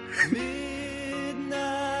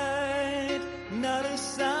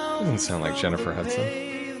 Doesn't sound like Jennifer Hudson.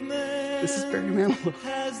 This is Barry Manilow.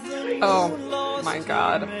 Oh my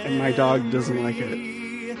god. And my dog doesn't like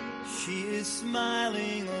it. She is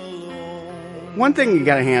smiling alone. one thing you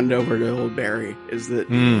got to hand over to old Barry is that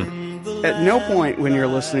at no point when you're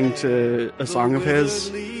listening to a song of his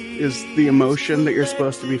is the emotion that you're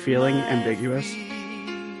supposed to be feeling ambiguous.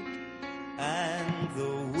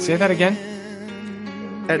 Say that again.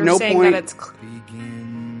 At You're no saying point. that it's.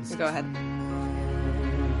 Go ahead.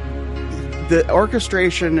 The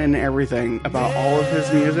orchestration and everything about all of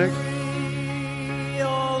his music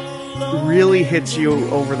really hits you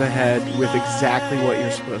over the head with exactly what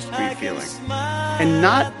you're supposed to be feeling, and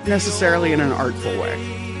not necessarily in an artful way.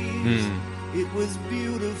 It was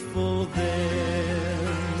beautiful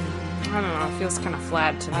there. I don't know. It feels kind of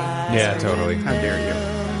flat to me. Yeah, totally. How dare you?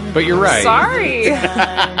 But you're right. Sorry.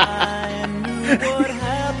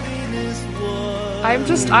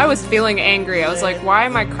 I was feeling angry. I was like, why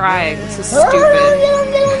am I crying? This is stupid.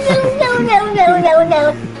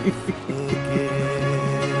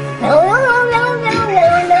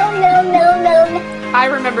 I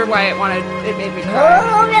remember why it made me cry.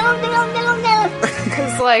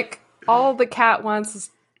 Because, like, all the cat wants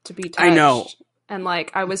is to be touched. I know. And,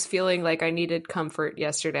 like, I was feeling like I needed comfort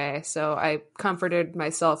yesterday. So I comforted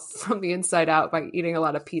myself from the inside out by eating a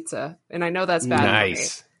lot of pizza. And I know that's bad for me.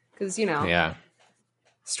 Because, Yeah.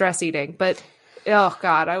 stress eating. But, oh,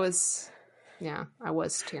 God, I was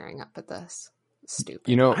tearing up at this.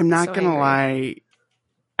 Stupid. I'm not So going to angry. lie.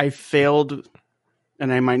 I failed,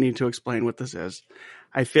 and I might need to explain what this is.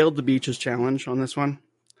 I failed the Beaches Challenge on this one.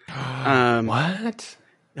 What?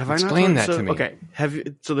 Have Explain I not that to me. Okay.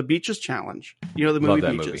 So the Beaches Challenge. You know the Love movie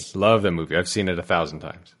that Beaches? movie. Love that movie. I've seen it 1,000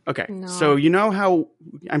 times. Okay. No. So you know how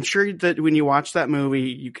I'm sure that when you watch that movie,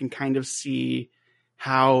 you can kind of see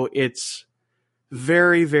how it's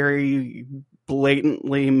very, very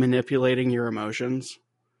blatantly manipulating your emotions.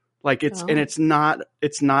 Like and it's not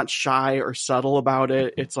shy or subtle about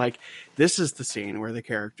it. It's like, this is the scene where the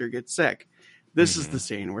character gets sick. This is the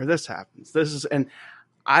scene where this happens. And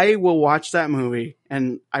I will watch that movie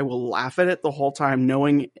and I will laugh at it the whole time,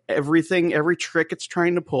 knowing everything, every trick it's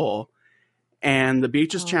trying to pull. And the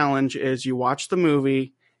Beaches Challenge is you watch the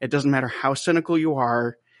movie. It doesn't matter how cynical you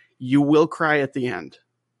are. You will cry at the end.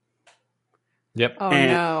 Yep. Oh,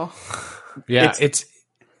 And no. Yeah, it's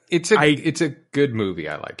a good movie.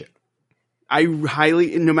 I like it. I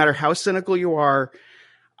highly, no matter how cynical you are,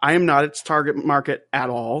 I am not its target market at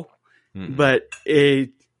all. But I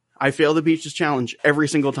fail the Beaches Challenge every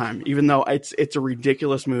single time, even though it's a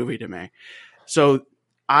ridiculous movie to me. So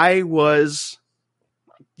I was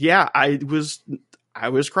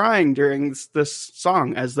crying during this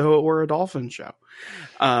song as though it were a dolphin show.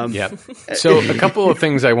 Yep. So a couple of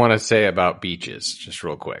things I want to say about Beaches, just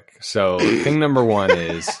real quick. So thing number one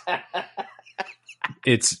is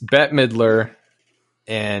it's Bette Midler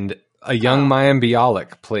and a young Mayim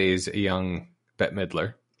Bialik plays a young Bette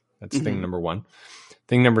Midler. That's thing number one.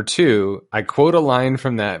 Thing number two, I quote a line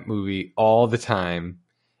from that movie all the time,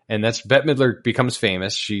 and that's Bette Midler becomes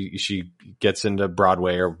famous. She gets into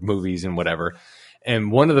Broadway or movies and whatever.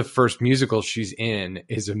 And one of the first musicals she's in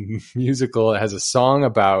is a musical that has a song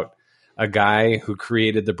about a guy who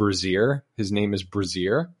created the brassiere. His name is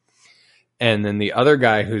Brassiere. And then the other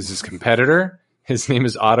guy who's his competitor, his name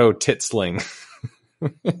is Otto Titsling.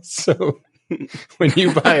 So when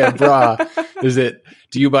you buy a bra, do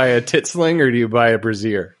you buy a Titsling or do you buy a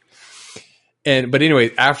brassiere? But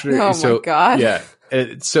anyway, after my God. Yeah.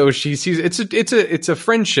 So she sees it's a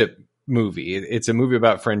friendship movie. It's a movie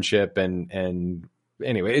about friendship and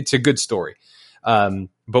anyway, it's a good story. But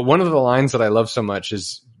one of the lines that I love so much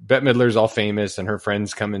is Bette Midler's all famous and her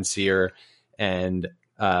friends come and see her and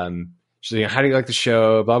she's like, how do you like the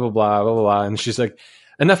show? Blah, blah, blah, blah, blah. And she's like,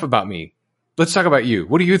 enough about me. Let's talk about you.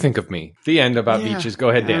 What do you think of me? The end about Beaches. Go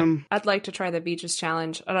ahead, Dan. I'd like to try the Beaches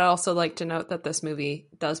Challenge. And I'd also like to note that this movie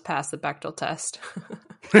does pass the Bechdel test.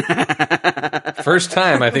 First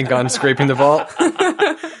time, I think, on Scraping the Vault.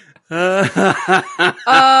 I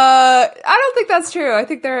don't think that's true. I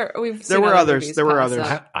think there were others.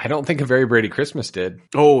 I don't think A Very Brady Christmas did.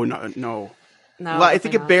 Oh, no. No, I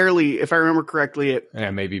think it barely, if I remember correctly,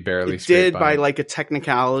 maybe barely. It did by like a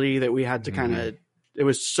technicality that we had to kind of. It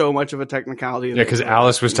was so much of a technicality. Yeah, because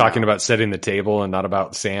Alice was talking about setting the table and not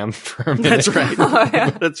about Sam for a minute. That's right.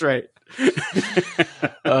 That's right.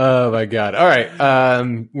 Oh my God! All right,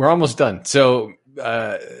 we're almost done. So,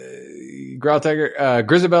 Growl Tiger,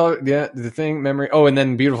 Grisabella, yeah, the thing, memory. Oh, and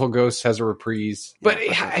then Beautiful Ghost has a reprise. But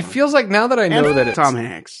it feels like now that I know that it's Tom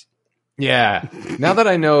Hanks. Yeah, now that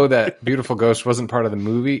I know that Beautiful Ghost wasn't part of the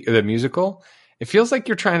movie, the musical. It feels like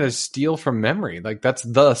you're trying to steal from memory. Like that's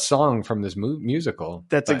the song from this musical.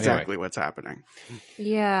 That's exactly what's happening.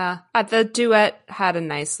 Yeah. The duet had a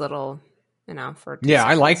nice little For yeah,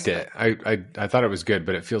 I liked it. I thought it was good,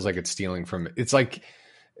 but it feels like it's stealing from it. It's like,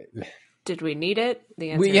 did we need it?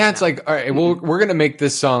 The answer yeah, is it's no. like, all right, well, we're gonna make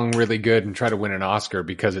this song really good and try to win an Oscar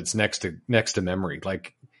because it's next to Memory.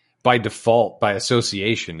 Like by default, by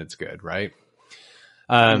association, it's good, right?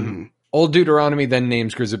 Old Deuteronomy then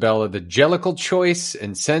names Grisabella the Jellicle choice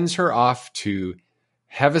and sends her off to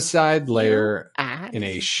Heaviside Lair in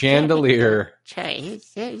a chandelier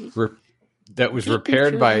that was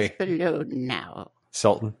repaired by now.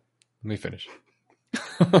 Sultan. Let me finish.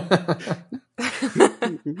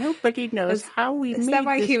 Nobody knows how we Is made that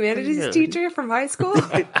my this humanities balloon. teacher from high school?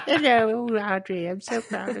 Hello, Audrey. I'm so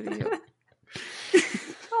proud of you.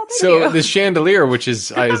 So the chandelier, which is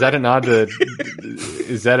that a nod to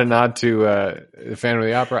Phantom of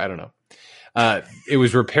the Opera? I don't know. It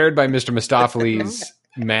was repaired by Mr. Mistopheles'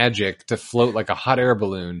 magic to float like a hot air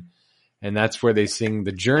balloon, and that's where they sing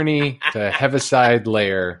 "The Journey to Heaviside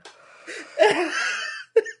Lair."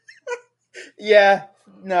 Yeah,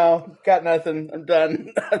 no, got nothing. I'm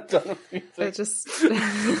done. I'm done with music. It just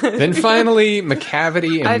Then finally,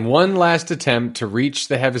 McCavity, in one last attempt to reach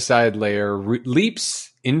the Heaviside Lair, leaps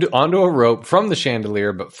onto a rope from the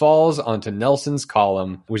chandelier, but falls onto Nelson's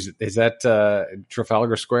column. Is that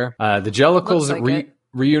Trafalgar Square? The Jellicles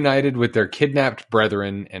reunited with their kidnapped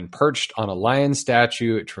brethren and perched on a lion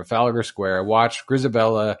statue at Trafalgar Square, watched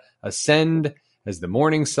Grisabella ascend as the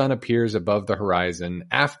morning sun appears above the horizon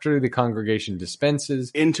after the congregation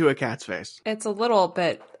dispenses into a cat's face. It's a little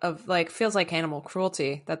bit of feels like animal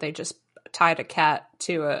cruelty that they just tied a cat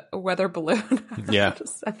to a weather balloon. Yeah.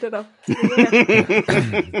 Just sent it up.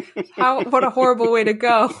 What a horrible way to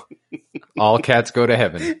go. All cats go to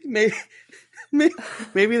heaven.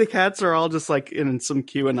 Maybe the cats are all just like in some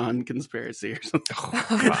QAnon conspiracy or something.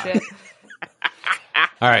 Oh, shit.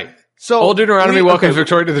 All right. So Old Deuteronomy welcomes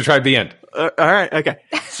Victoria to the tribe. The end. All right. Okay.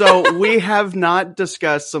 So we have not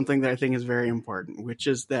discussed something that I think is very important, which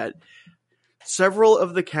is that several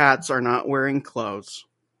of the cats are not wearing clothes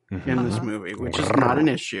in this movie, which is not an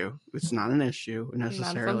issue. It's not an issue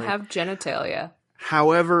necessarily. None of them have genitalia.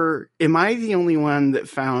 However, am I the only one that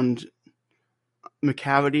found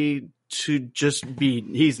McCavity to just be,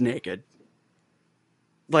 he's naked?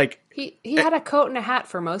 Like he had a coat and a hat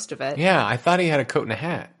for most of it. Yeah, I thought he had a coat and a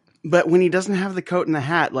hat. But when he doesn't have the coat and the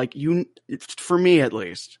hat, for me at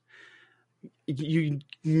least, you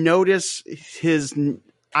notice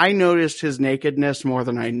I noticed his nakedness more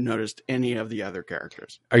than I noticed any of the other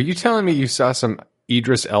characters. Are you telling me you saw some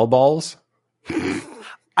Idris Elballs?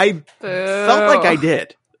 I felt like I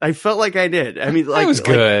did. I mean, that was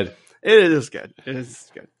good. It is good. It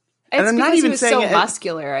is good. It's I'm not even saying so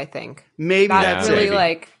muscular, I think. Maybe that's really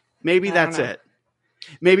it. Maybe that's it.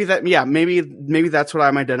 Maybe that's what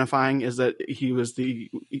I'm identifying, is that he was and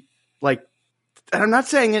I'm not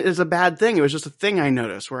saying it is a bad thing. It was just a thing I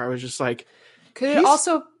noticed where I was just like, could it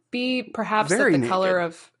also be perhaps that the color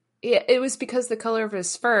of it was because the color of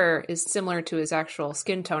his fur is similar to his actual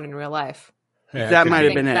skin tone in real life. Yeah, that might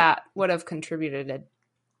have been it. That would have contributed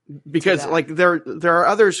because there are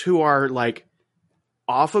others who are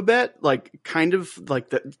off a bit, kind of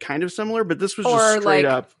similar, but this was just straight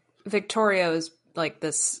up. Victoria is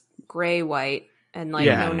this gray white and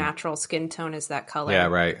no natural skin tone is that color. Yeah,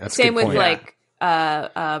 right. That's same with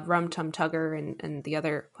Rum Tum Tugger and the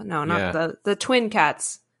other the twin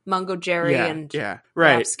cats, Mungo Jerry and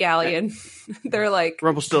Rapscallion. They're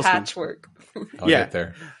Rumpelstiltskin. Patchwork. I'll get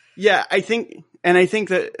there. Yeah, I think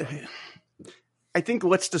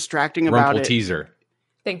what's distracting about it. Rumpelteaser.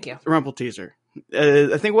 Thank you. Rumpelteaser.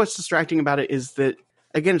 I think what's distracting about it is that,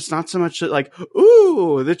 again, it's not so much that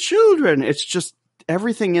ooh, the children. It's just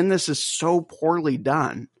everything in this is so poorly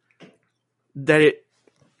done that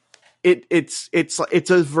it's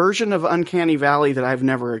a version of Uncanny Valley that I've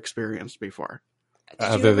never experienced before.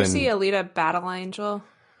 Did you ever see Alita Battle Angel?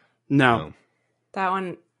 No. That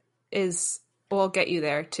one will get you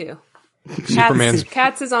there too.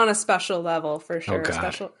 Cats is on a special level for sure. Oh,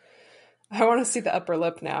 God. I want to see the upper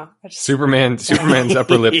lip now. Superman's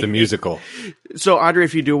upper lip, the musical. So, Audrey,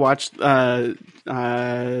 if you do watch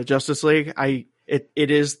Justice League, it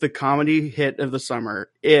is the comedy hit of the summer.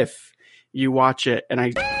 If you watch it, and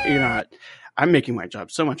I'm making my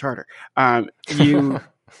job so much harder. I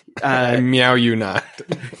meow you not.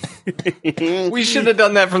 We should have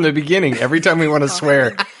done that from the beginning. Every time we want to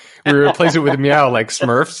swear, we replace it with meow like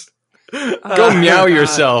Smurfs. Go meow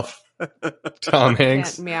yourself. Tom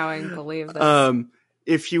Hanks. I can't meow and believe this.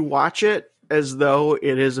 If you watch it as though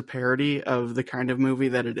it is a parody of the kind of movie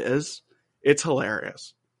that it is, it's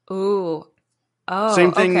hilarious. Ooh.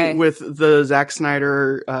 Same thing with the Zack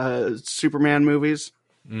Snyder Superman movies.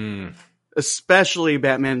 especially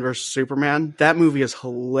Batman versus Superman. That movie is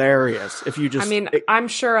hilarious. If you just, I mean, I'm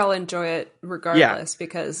sure I'll enjoy it regardless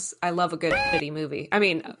because I love a good bitty movie. I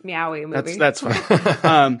mean, meowy movie. That's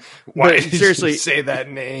fine. Why but did seriously, you say that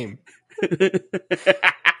name?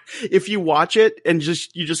 if you watch it and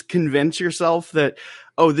you just convince yourself that,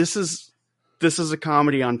 oh, this is a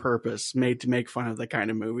comedy on purpose, made to make fun of the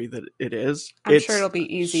kind of movie that it is. I'm sure it'll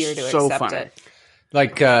be easier to accept funny. it.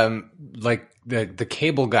 Like the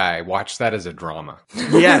Cable Guy, watch that as a drama.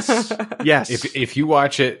 Yes. If you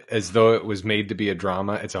watch it as though it was made to be a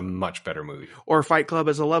drama, it's a much better movie. Or Fight Club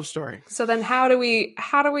as a love story. So then how do we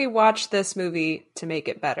watch this movie to make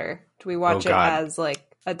it better? Do we watch it as like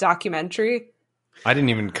a documentary? I didn't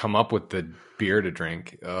even come up with the beer to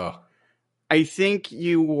drink. Oh. I think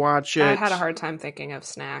you watch it. I had a hard time thinking of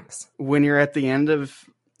snacks. When you're at the end of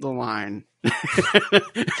the line.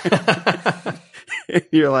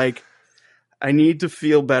 You're like, I need to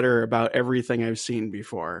feel better about everything I've seen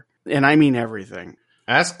before. And I mean everything.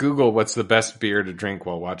 Ask Google what's the best beer to drink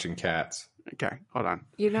while watching Cats. Okay, hold on.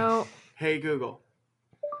 Hey Google,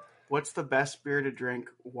 what's the best beer to drink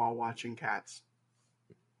while watching Cats?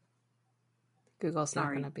 Google's not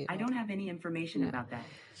going to be. I don't have any information about that.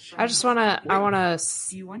 I just want to.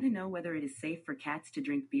 Do you want to know whether it is safe for cats to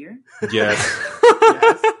drink beer? Yes.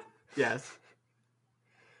 Yes.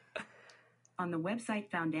 On the website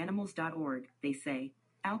foundanimals.org, they say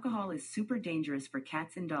alcohol is super dangerous for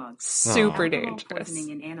cats and dogs. Super Alcohol dangerous. Poisoning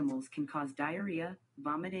in animals can cause diarrhea,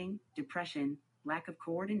 vomiting, depression, lack of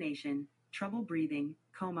coordination, trouble breathing,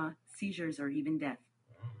 coma, seizures, or even death.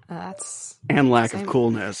 And lack of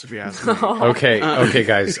coolness, if you ask me. Okay,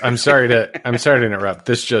 guys. I'm sorry to interrupt.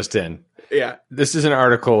 This just in. Yeah. This is an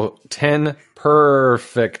article, 10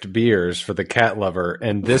 perfect beers for the cat lover,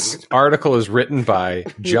 and this article is written by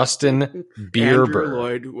Justin Bierber. Andrew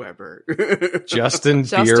Lloyd Webber. Justin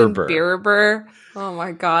Bierber. Bierber. Oh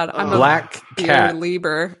my God. I'm Black a Cat. beer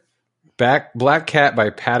Lieber. Black Cat by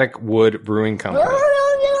Paddock Wood Brewing Company.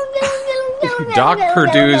 Doc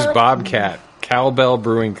Purdue's Bobcat, Cowbell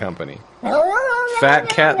Brewing Company. Fat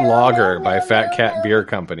Cat Lager by Fat Cat Beer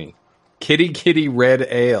Company. Kitty Kitty Red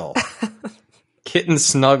Ale. Kitten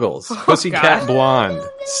Snuggles. Pussycat Blonde.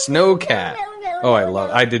 Snowcat. Oh,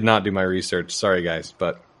 I did not do my research. Sorry, guys,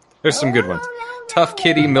 but there's some good ones. Tough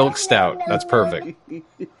Kitty Milk Stout. That's perfect.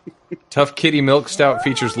 Tough Kitty Milk Stout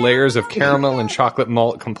features layers of caramel and chocolate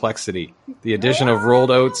malt complexity. The addition of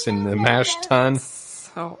rolled oats in the mashed tun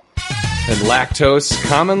and lactose,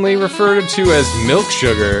 commonly referred to as milk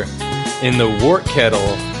sugar, in the wort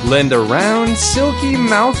kettle, lend a round, silky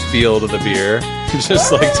mouthfeel to the beer.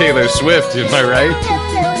 Just like Taylor Swift, am I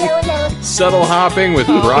right? Subtle hopping with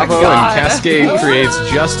Bravo and Cascade creates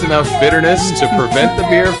just enough bitterness to prevent the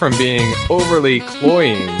beer from being overly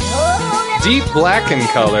cloying. Deep black in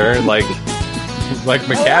color, like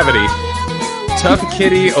McCavity. Tough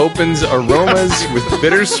Kitty opens aromas with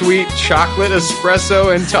bittersweet chocolate,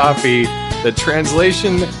 espresso, and toffee. The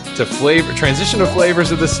transition of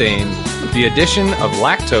flavors are the same. The addition of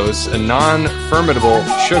lactose, a non-fermentable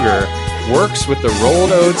sugar, works with the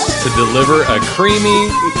rolled oats to deliver a creamy,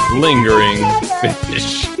 lingering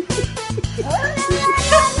finish.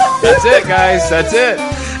 That's it, guys. That's it.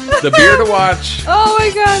 The beer to watch. Oh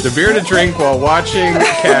my God. The beer to drink while watching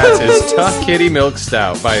Cats is Tough Kitty Milk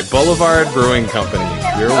Stout by Boulevard Brewing Company.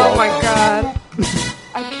 You're welcome. Oh my God.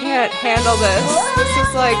 I can't handle the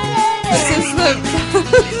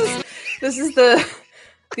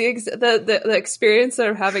experience that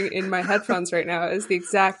I'm having in my headphones right now is the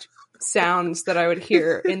exact sounds that I would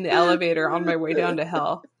hear in the elevator on my way down to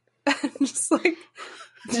hell. Just like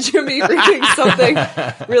Jimmy reading something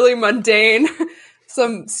really mundane,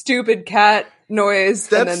 some stupid cat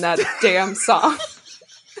noise, and then that damn song.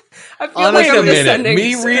 I feel like I'm descending.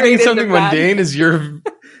 Me reading something mundane is your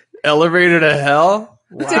elevator to hell?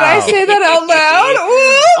 Wow. Did I say that out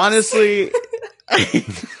loud? Honestly,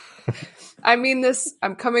 I mean this.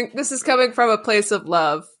 This is coming from a place of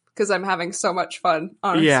love because I'm having so much fun.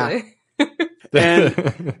 Honestly, yeah.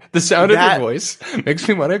 And the sound of your voice makes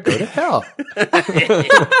me want to go to hell.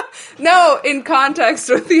 No, in context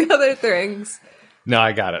with the other things. No,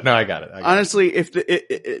 I got it. Honestly, if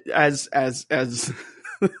as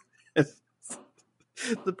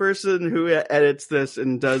the person who edits this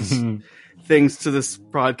and does things to this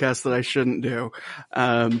podcast that I shouldn't do,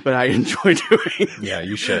 but I enjoy doing. Yeah,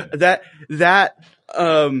 you should.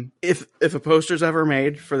 If a poster's ever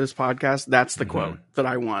made for this podcast, that's the quote that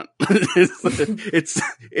I want. It's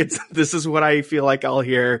this is what I feel like I'll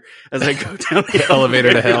hear as I go down the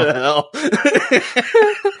elevator to hell.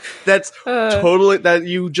 That's totally that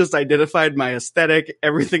you just identified my aesthetic,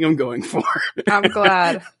 everything I'm going for. I'm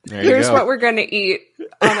glad. Here's what we're gonna eat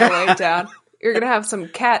on our way down. You're gonna have some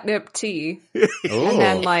catnip tea, and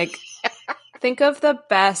then like think of the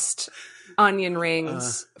best onion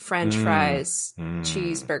rings, French fries,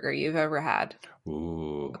 cheeseburger you've ever had.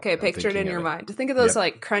 Ooh, okay, picture it in your mind. Think of those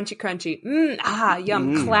like crunchy,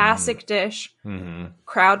 yum, classic dish,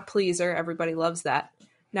 crowd pleaser. Everybody loves that.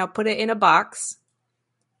 Now put it in a box,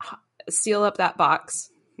 seal up that box,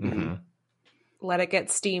 let it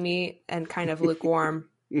get steamy and kind of lukewarm,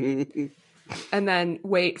 and then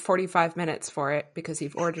wait 45 minutes for it because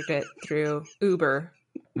you've ordered it through Uber,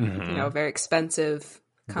 very expensive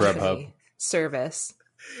company. Grubhub. Service,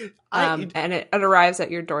 and it arrives at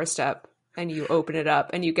your doorstep, and you open it up,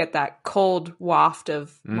 and you get that cold waft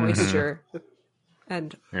of moisture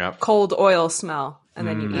and cold oil smell, and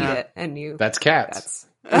then you eat it, and that's cats.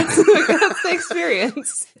 That's the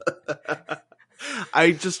experience.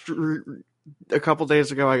 I just a couple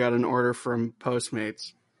days ago I got an order from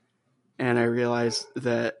Postmates, and I realized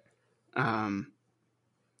that I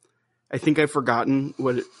think I've forgotten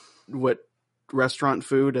what restaurant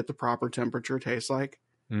food at the proper temperature tastes like.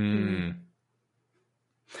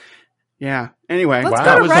 Yeah. Anyway, let's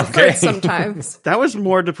go to Redford sometimes. That was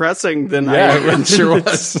more depressing than it sure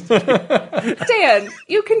was. Dan,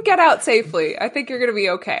 you can get out safely. I think you're going to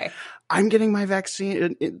be okay. I'm getting my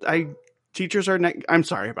vaccine. Teachers are. I'm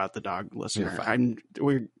sorry about the dog, listener.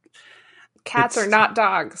 Cats are not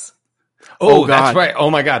dogs. Oh, that's right. Oh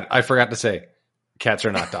my God, I forgot to say, cats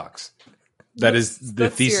are not dogs. That is the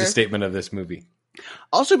thesis statement of this movie.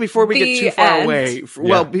 Also, before we get too far away,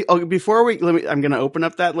 before I'm going to open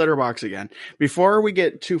up that litter box again. Before we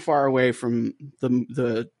get too far away from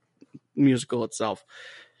the musical itself,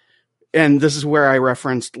 and this is where I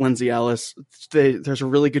referenced Lindsay Ellis. There's a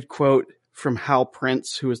really good quote from Hal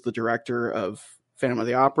Prince, who is the director of Phantom of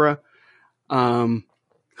the Opera.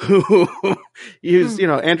 Who used,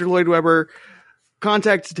 Andrew Lloyd Webber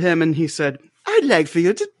contacted him, and he said, "I'd like for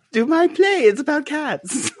you to do my play. It's about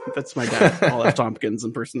cats." That's my dad, Paul F. Tompkins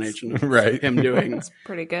impersonation of him doing. That's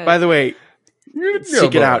pretty good. By the way,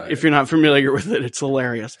 seek it out if you're not familiar with it. It's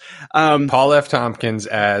hilarious. Paul F. Tompkins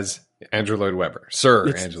as Andrew Lloyd Webber,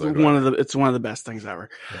 Andrew Lloyd Webber. It's one of the best things ever.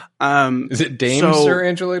 Is it Dame Sir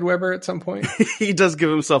Andrew Lloyd Webber at some point? He does give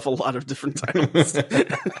himself a lot of different titles.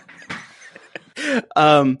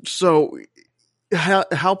 So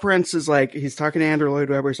Hal Prince is like, he's talking to Andrew Lloyd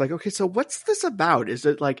Webber. He's like, okay, so what's this about? Is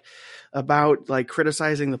it like about like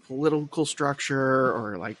criticizing the political structure,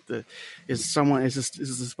 or like is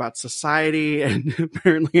this about society? And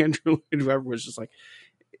apparently Andrew Lloyd Webber was just like,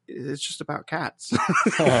 it's just about cats,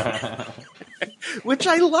 which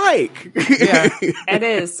I like. Yeah, it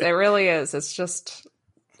is. It really is. It's just,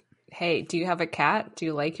 hey, do you have a cat? Do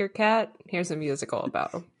you like your cat? Here's a musical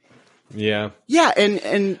about them. Yeah. Yeah,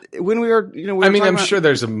 and when we were, I'm sure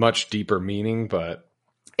there's a much deeper meaning, but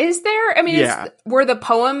is there? I mean, were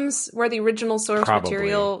the original source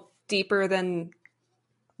material deeper than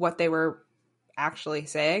what they were actually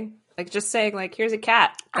saying? Like just saying, like, here's a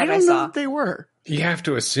cat that I don't know if they were. You have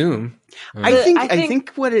to assume. I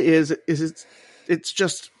think what it is it's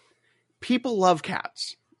just people love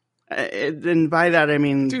cats, and by that I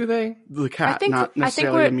mean, do they? The cat, not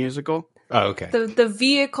necessarily a musical. Oh, okay. The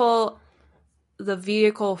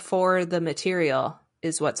vehicle for the material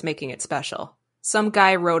is what's making it special. Some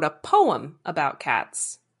guy wrote a poem about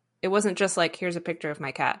cats. It wasn't just like, here's a picture of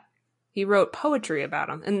my cat. He wrote poetry about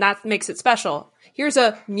them, and that makes it special. Here's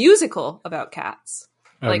a musical about cats.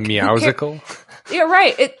 A meowsicle? Yeah,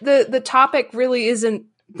 right. The topic really isn't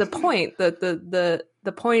the point. The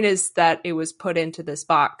point is that it was put into this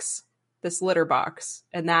box, this litter box,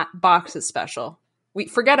 and that box is special. We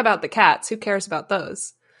forget about the cats. Who cares about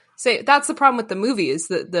those? That's the problem with the movie, is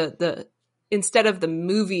the instead of the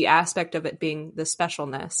movie aspect of it being the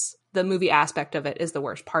specialness, the movie aspect of it is the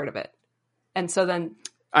worst part of it. And so then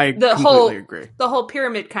I completely agree. The whole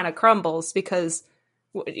pyramid kind of crumbles because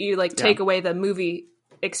you take away the movie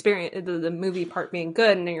experience, the movie part being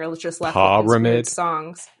good, and then you're just left with these weird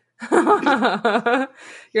songs.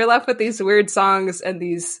 You're left with these weird songs and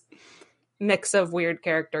these mix of weird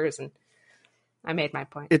characters, and I made my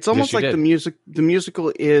point. It's almost like the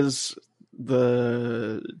musical is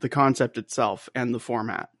the concept itself and the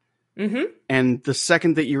format. Mm-hmm. And the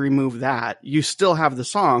second that you remove that, you still have the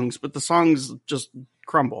songs, but the songs just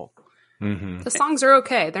crumble. Mm-hmm. The songs are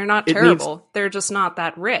okay. They're not terrible. They're just not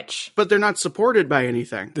that rich. But they're not supported by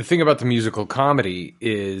anything. The thing about the musical comedy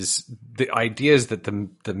is the idea is that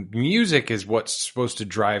the music is what's supposed to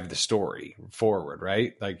drive the story forward,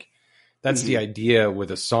 right? Like that's the idea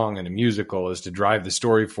with a song and a musical, is to drive the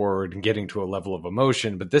story forward and getting to a level of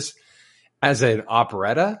emotion. But this, as an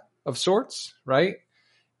operetta of sorts, right?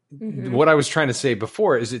 Mm-hmm. What I was trying to say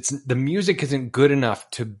before is the music isn't good enough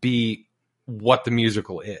to be what the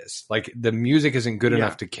musical is. Like the music isn't good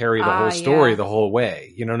enough to carry the whole story the whole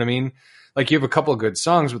way. You know what I mean? Like you have a couple of good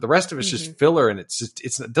songs, but the rest of it's just filler, and it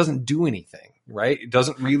doesn't do anything, right? It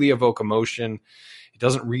doesn't really evoke emotion. It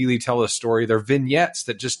doesn't really tell a story. They're vignettes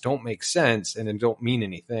that just don't make sense and don't mean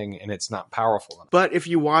anything, and it's not powerful enough. But if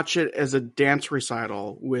you watch it as a dance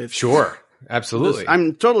recital with... Sure. Absolutely.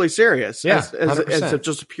 I'm totally serious. Yeah, as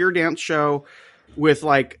just a pure dance show with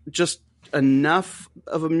like just enough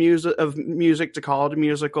of music to call it a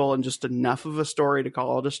musical and just enough of a story to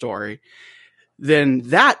call it a story, then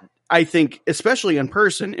that, I think, especially in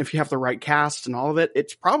person, if you have the right cast and all of it,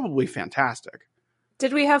 it's probably fantastic.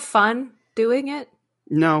 Did we have fun doing it?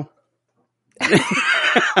 No. All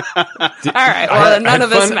right. Well, then none of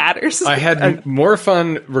this matters. I had more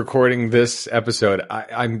fun recording this episode.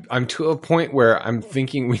 I'm to a point where I'm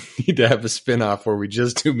thinking we need to have a spin-off where we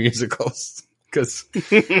just do musicals, because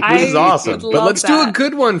this is awesome. But let's do a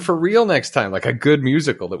good one for real next time, like a good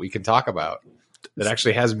musical that we can talk about that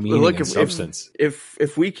actually has meaning and substance.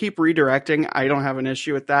 If we keep redirecting, I don't have an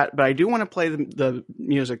issue with that, but I do want to play the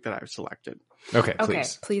music that I've selected. Okay,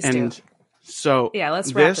 please. Okay, please do. So yeah,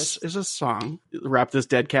 let's wrap this. This is a song. Wrap this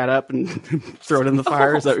dead cat up and throw it in the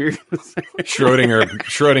fire. Is that what you're going to say?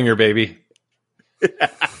 Schrodinger, baby.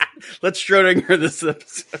 Let's Schrodinger this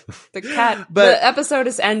episode. The episode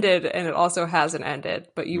is ended, and it also hasn't ended,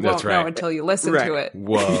 but you won't know until you listen to it.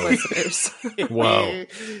 Whoa. Listeners. Whoa.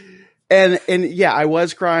 And yeah, I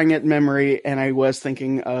was crying at memory, and I was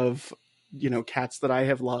thinking of, cats that I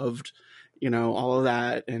have loved, all of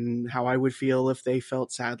that, and how I would feel if they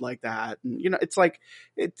felt sad like that. And, it's like,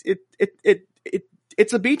 it's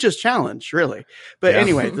a Beaches challenge, really. But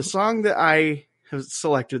anyway, the song that I have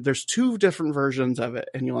selected, there's 2 different versions of it,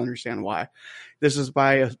 and you'll understand why. This is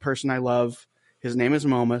by a person I love. His name is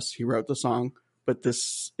Momus. He wrote the song, but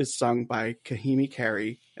this is sung by Kahimi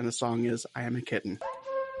Carey, and the song is I Am a Kitten.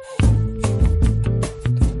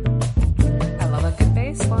 I love a good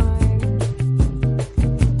bass line.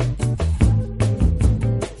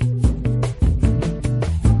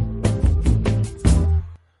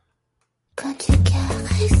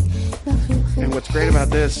 And what's great about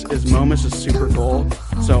this is Momus is super cool,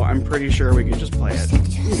 so I'm pretty sure we can just play it.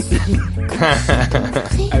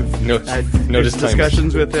 I've had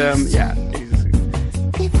discussions with him. Yeah.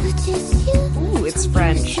 Ooh, it's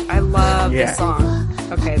French. I love this song.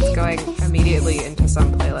 Okay, it's going immediately into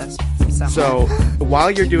some playlist somewhere. So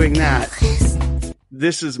while you're doing that,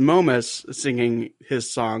 this is Momus singing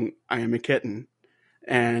his song I Am a Kitten,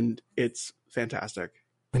 and it's fantastic.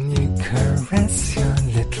 When you caress your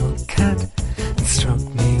little cat and stroke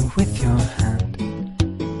me with your hand,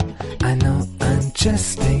 I know I'm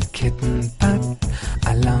just a kitten, but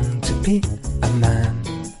I long to be a man.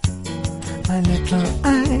 My little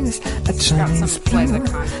eyes are Chinese blue,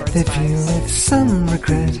 they view with some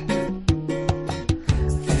regret.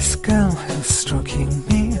 This girl who's stroking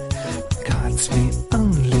me regards me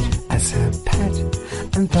only as her pet,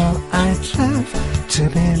 and though I'd love to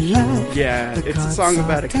be loved, yeah, it's a song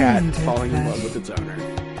about a cat falling in love with its owner.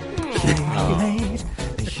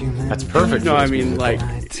 That's perfect. No, I mean like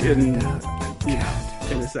in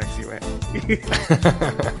a sexy way.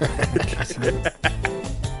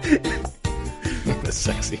 The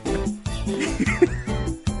sexy way.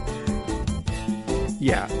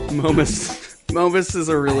 Yeah, Momus is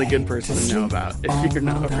a really good person to know about if you're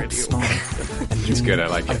not already aware. It's good. I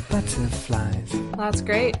like it. Well, that's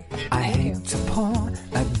great. Thank you.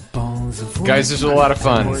 Guys, this was a lot of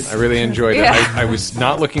fun. I really enjoyed it. I was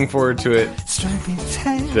not looking forward to it.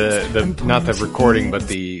 Not the recording, but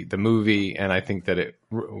the movie, and I think that it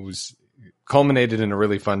was culminated in a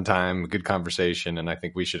really fun time, good conversation, and I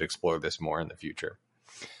think we should explore this more in the future.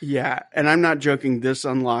 Yeah, and I'm not joking. This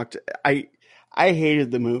unlocked. I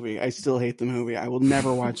hated the movie. I still hate the movie. I will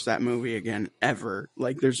never watch that movie again, ever.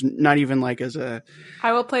 Like, there's not even like as a...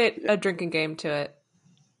 I will play a drinking game to it.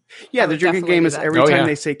 Yeah, the drinking game is every time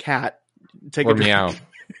they say cat, take or a drink. meow.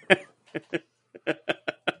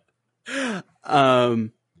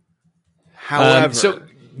 However...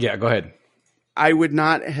 yeah, go ahead. I would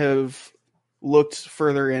not have looked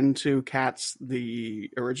further into Cats,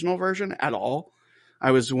 the original version, at all.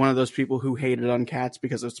 I was one of those people who hated on Cats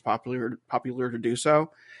because it's popular to do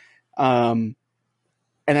so. And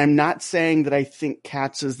I'm not saying that I think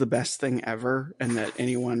Cats is the best thing ever and that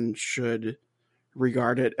anyone should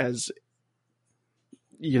regard it as,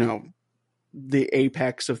 the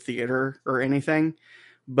apex of theater or anything,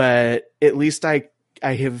 but at least I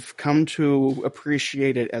have come to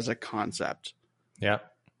appreciate it as a concept. Yeah.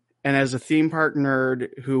 And as a theme park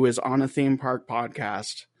nerd who is on a theme park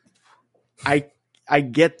podcast, I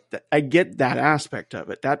get that aspect of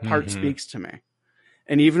it. That part speaks to me.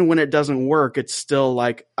 And even when it doesn't work, it's still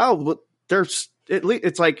like, oh, well,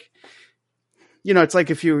 it's like, it's like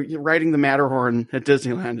if you're riding the Matterhorn at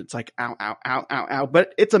Disneyland, it's like, ow, ow, ow, ow, ow.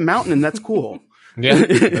 But it's a mountain and that's cool. Yeah,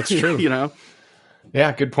 that's true.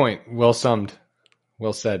 Yeah, good point. Well summed.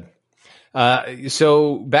 Well said.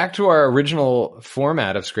 So back to our original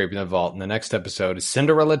format of Scraping the Vault in the next episode is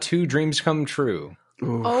Cinderella 2 Dreams Come True.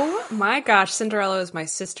 Ooh. Oh my gosh, Cinderella is my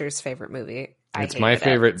sister's favorite movie. It's my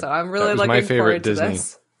favorite. So I'm really looking forward to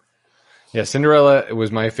this. Yeah, Cinderella was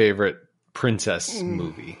my favorite princess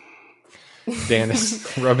movie. Dan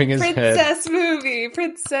is rubbing his head.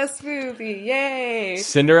 Princess movie, yay!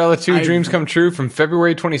 Cinderella 2 Dreams Come True from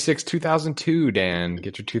February 26, 2002, Dan.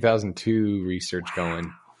 Get your 2002 research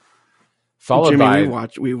going. Followed Jimmy, by...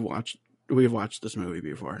 We've watched this movie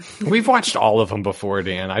before. We've watched all of them before,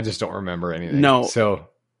 Dan. I just don't remember anything. No,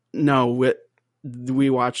 we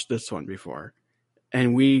watched this one before.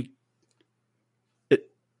 And we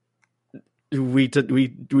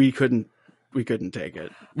couldn't take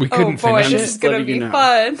it. We couldn't finish it. This is gonna be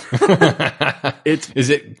fun. Is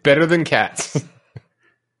it better than Cats?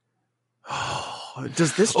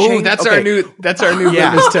 Does this change? That's our new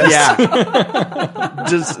litmus test.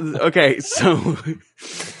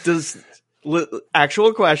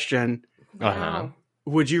 Actual question. Uh-huh.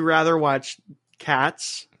 Would you rather watch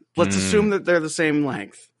Cats? Let's assume that they're the same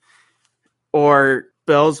length. Or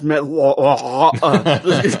Belle's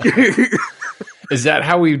Is that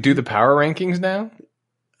how we do the power rankings now?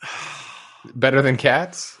 Better than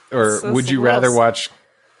Cats? Or So would you rather watch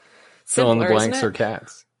Fill in the Blanks or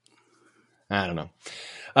Cats? I don't know.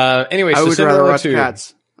 Anyway, I would rather watch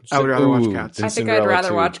Cats. I would rather watch Cats. I think I'd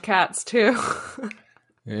rather watch Cats too.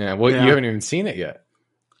 Yeah, well, you haven't even seen it yet.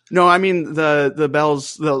 No, I mean the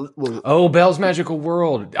Belle's. Belle's Magical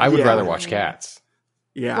World. I would rather watch Cats.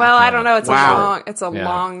 Yeah. Well, I don't know. It's a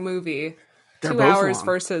long movie. They're 2 hours long.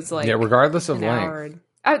 Versus regardless of length.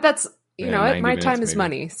 length. That's my time is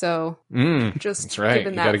money. So just that's right.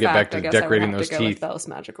 Given You that got to get back fact, to I decorating guess I would have those to go with teeth. Belle's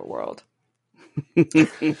Magical World.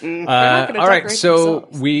 All right, so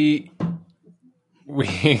we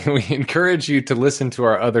encourage you to listen to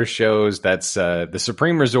our other shows. That's the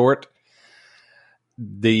Supreme Resort.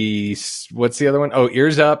 What's the other one? Oh,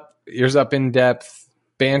 Ears Up in Depth,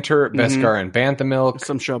 Banter, Beskar and Banthamilk.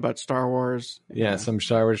 Some show about Star Wars. Yeah, some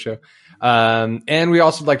Star Wars show. And we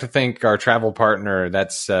also like to thank our travel partner.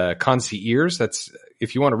 That's Concierge. That's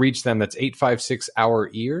if you want to reach them. That's 856 Our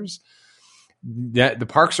Ears. The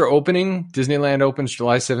parks are opening. Disneyland opens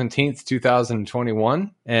July 17th,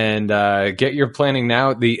 2021. And get your planning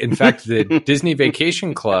now. In fact, the Disney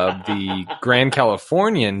Vacation Club, the Grand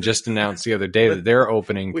Californian, just announced the other day that they're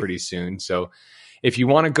opening pretty soon. So if you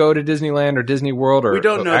want to go to Disneyland or Disney World, or we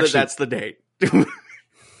don't know that that's the date. I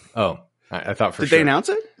thought for sure. Did they announce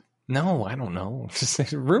it? No, I don't know. It's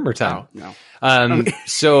just rumor time. No.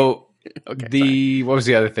 So... Okay, what was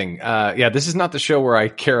the other thing? This is not the show where I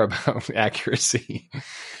care about accuracy.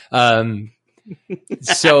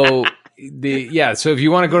 So if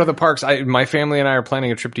you want to go to the parks, my family and I are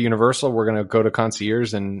planning a trip to Universal. We're going to go to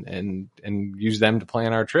Concierge and use them to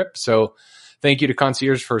plan our trip. So thank you to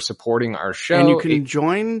Concierge for supporting our show. And you can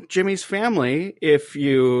join Jimmy's family if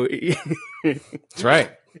you. That's right.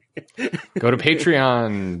 Go to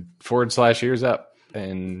Patreon/Ears Up.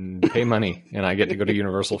 And pay money, and I get to go to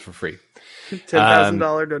Universal for free.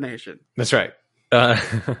 $10,000 donation. That's right.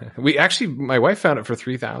 My wife found it for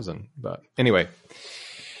 $3,000. But anyway,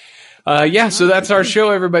 so that's our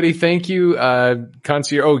show, everybody. Thank you,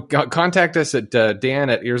 Concierge. Contact us at Dan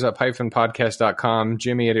at earsup-podcast.com,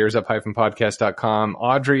 Jimmy at earsup-podcast.com.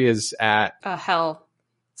 Audrey is at Hell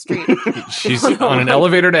Street. She's on an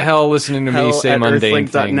elevator to hell listening to me say mundane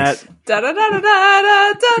things.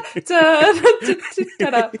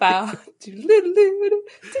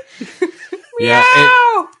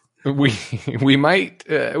 Yeah, we might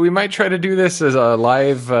try to do this as a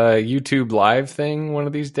live YouTube live thing one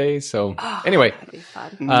of these days. So anyway,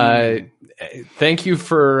 thank you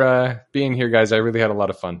for being here, guys. I really had a lot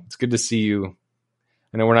of fun. It's good to see you.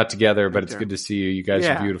 I know we're not together, but it's good to see you. You guys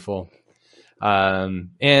are beautiful.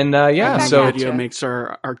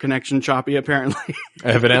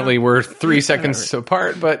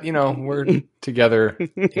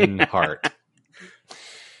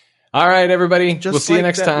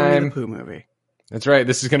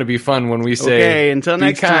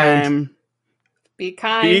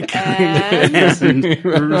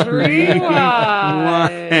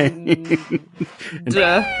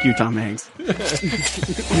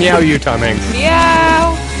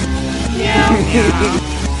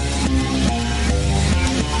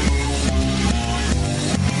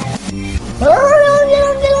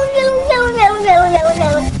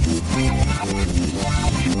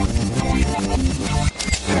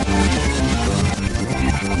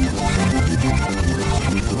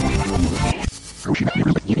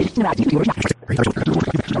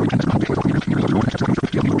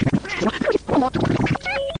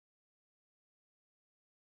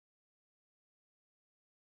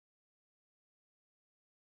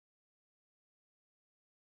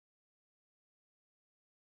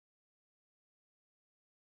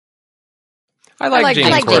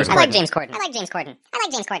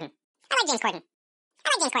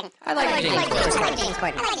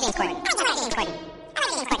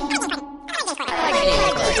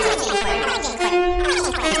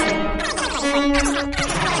 James Corden.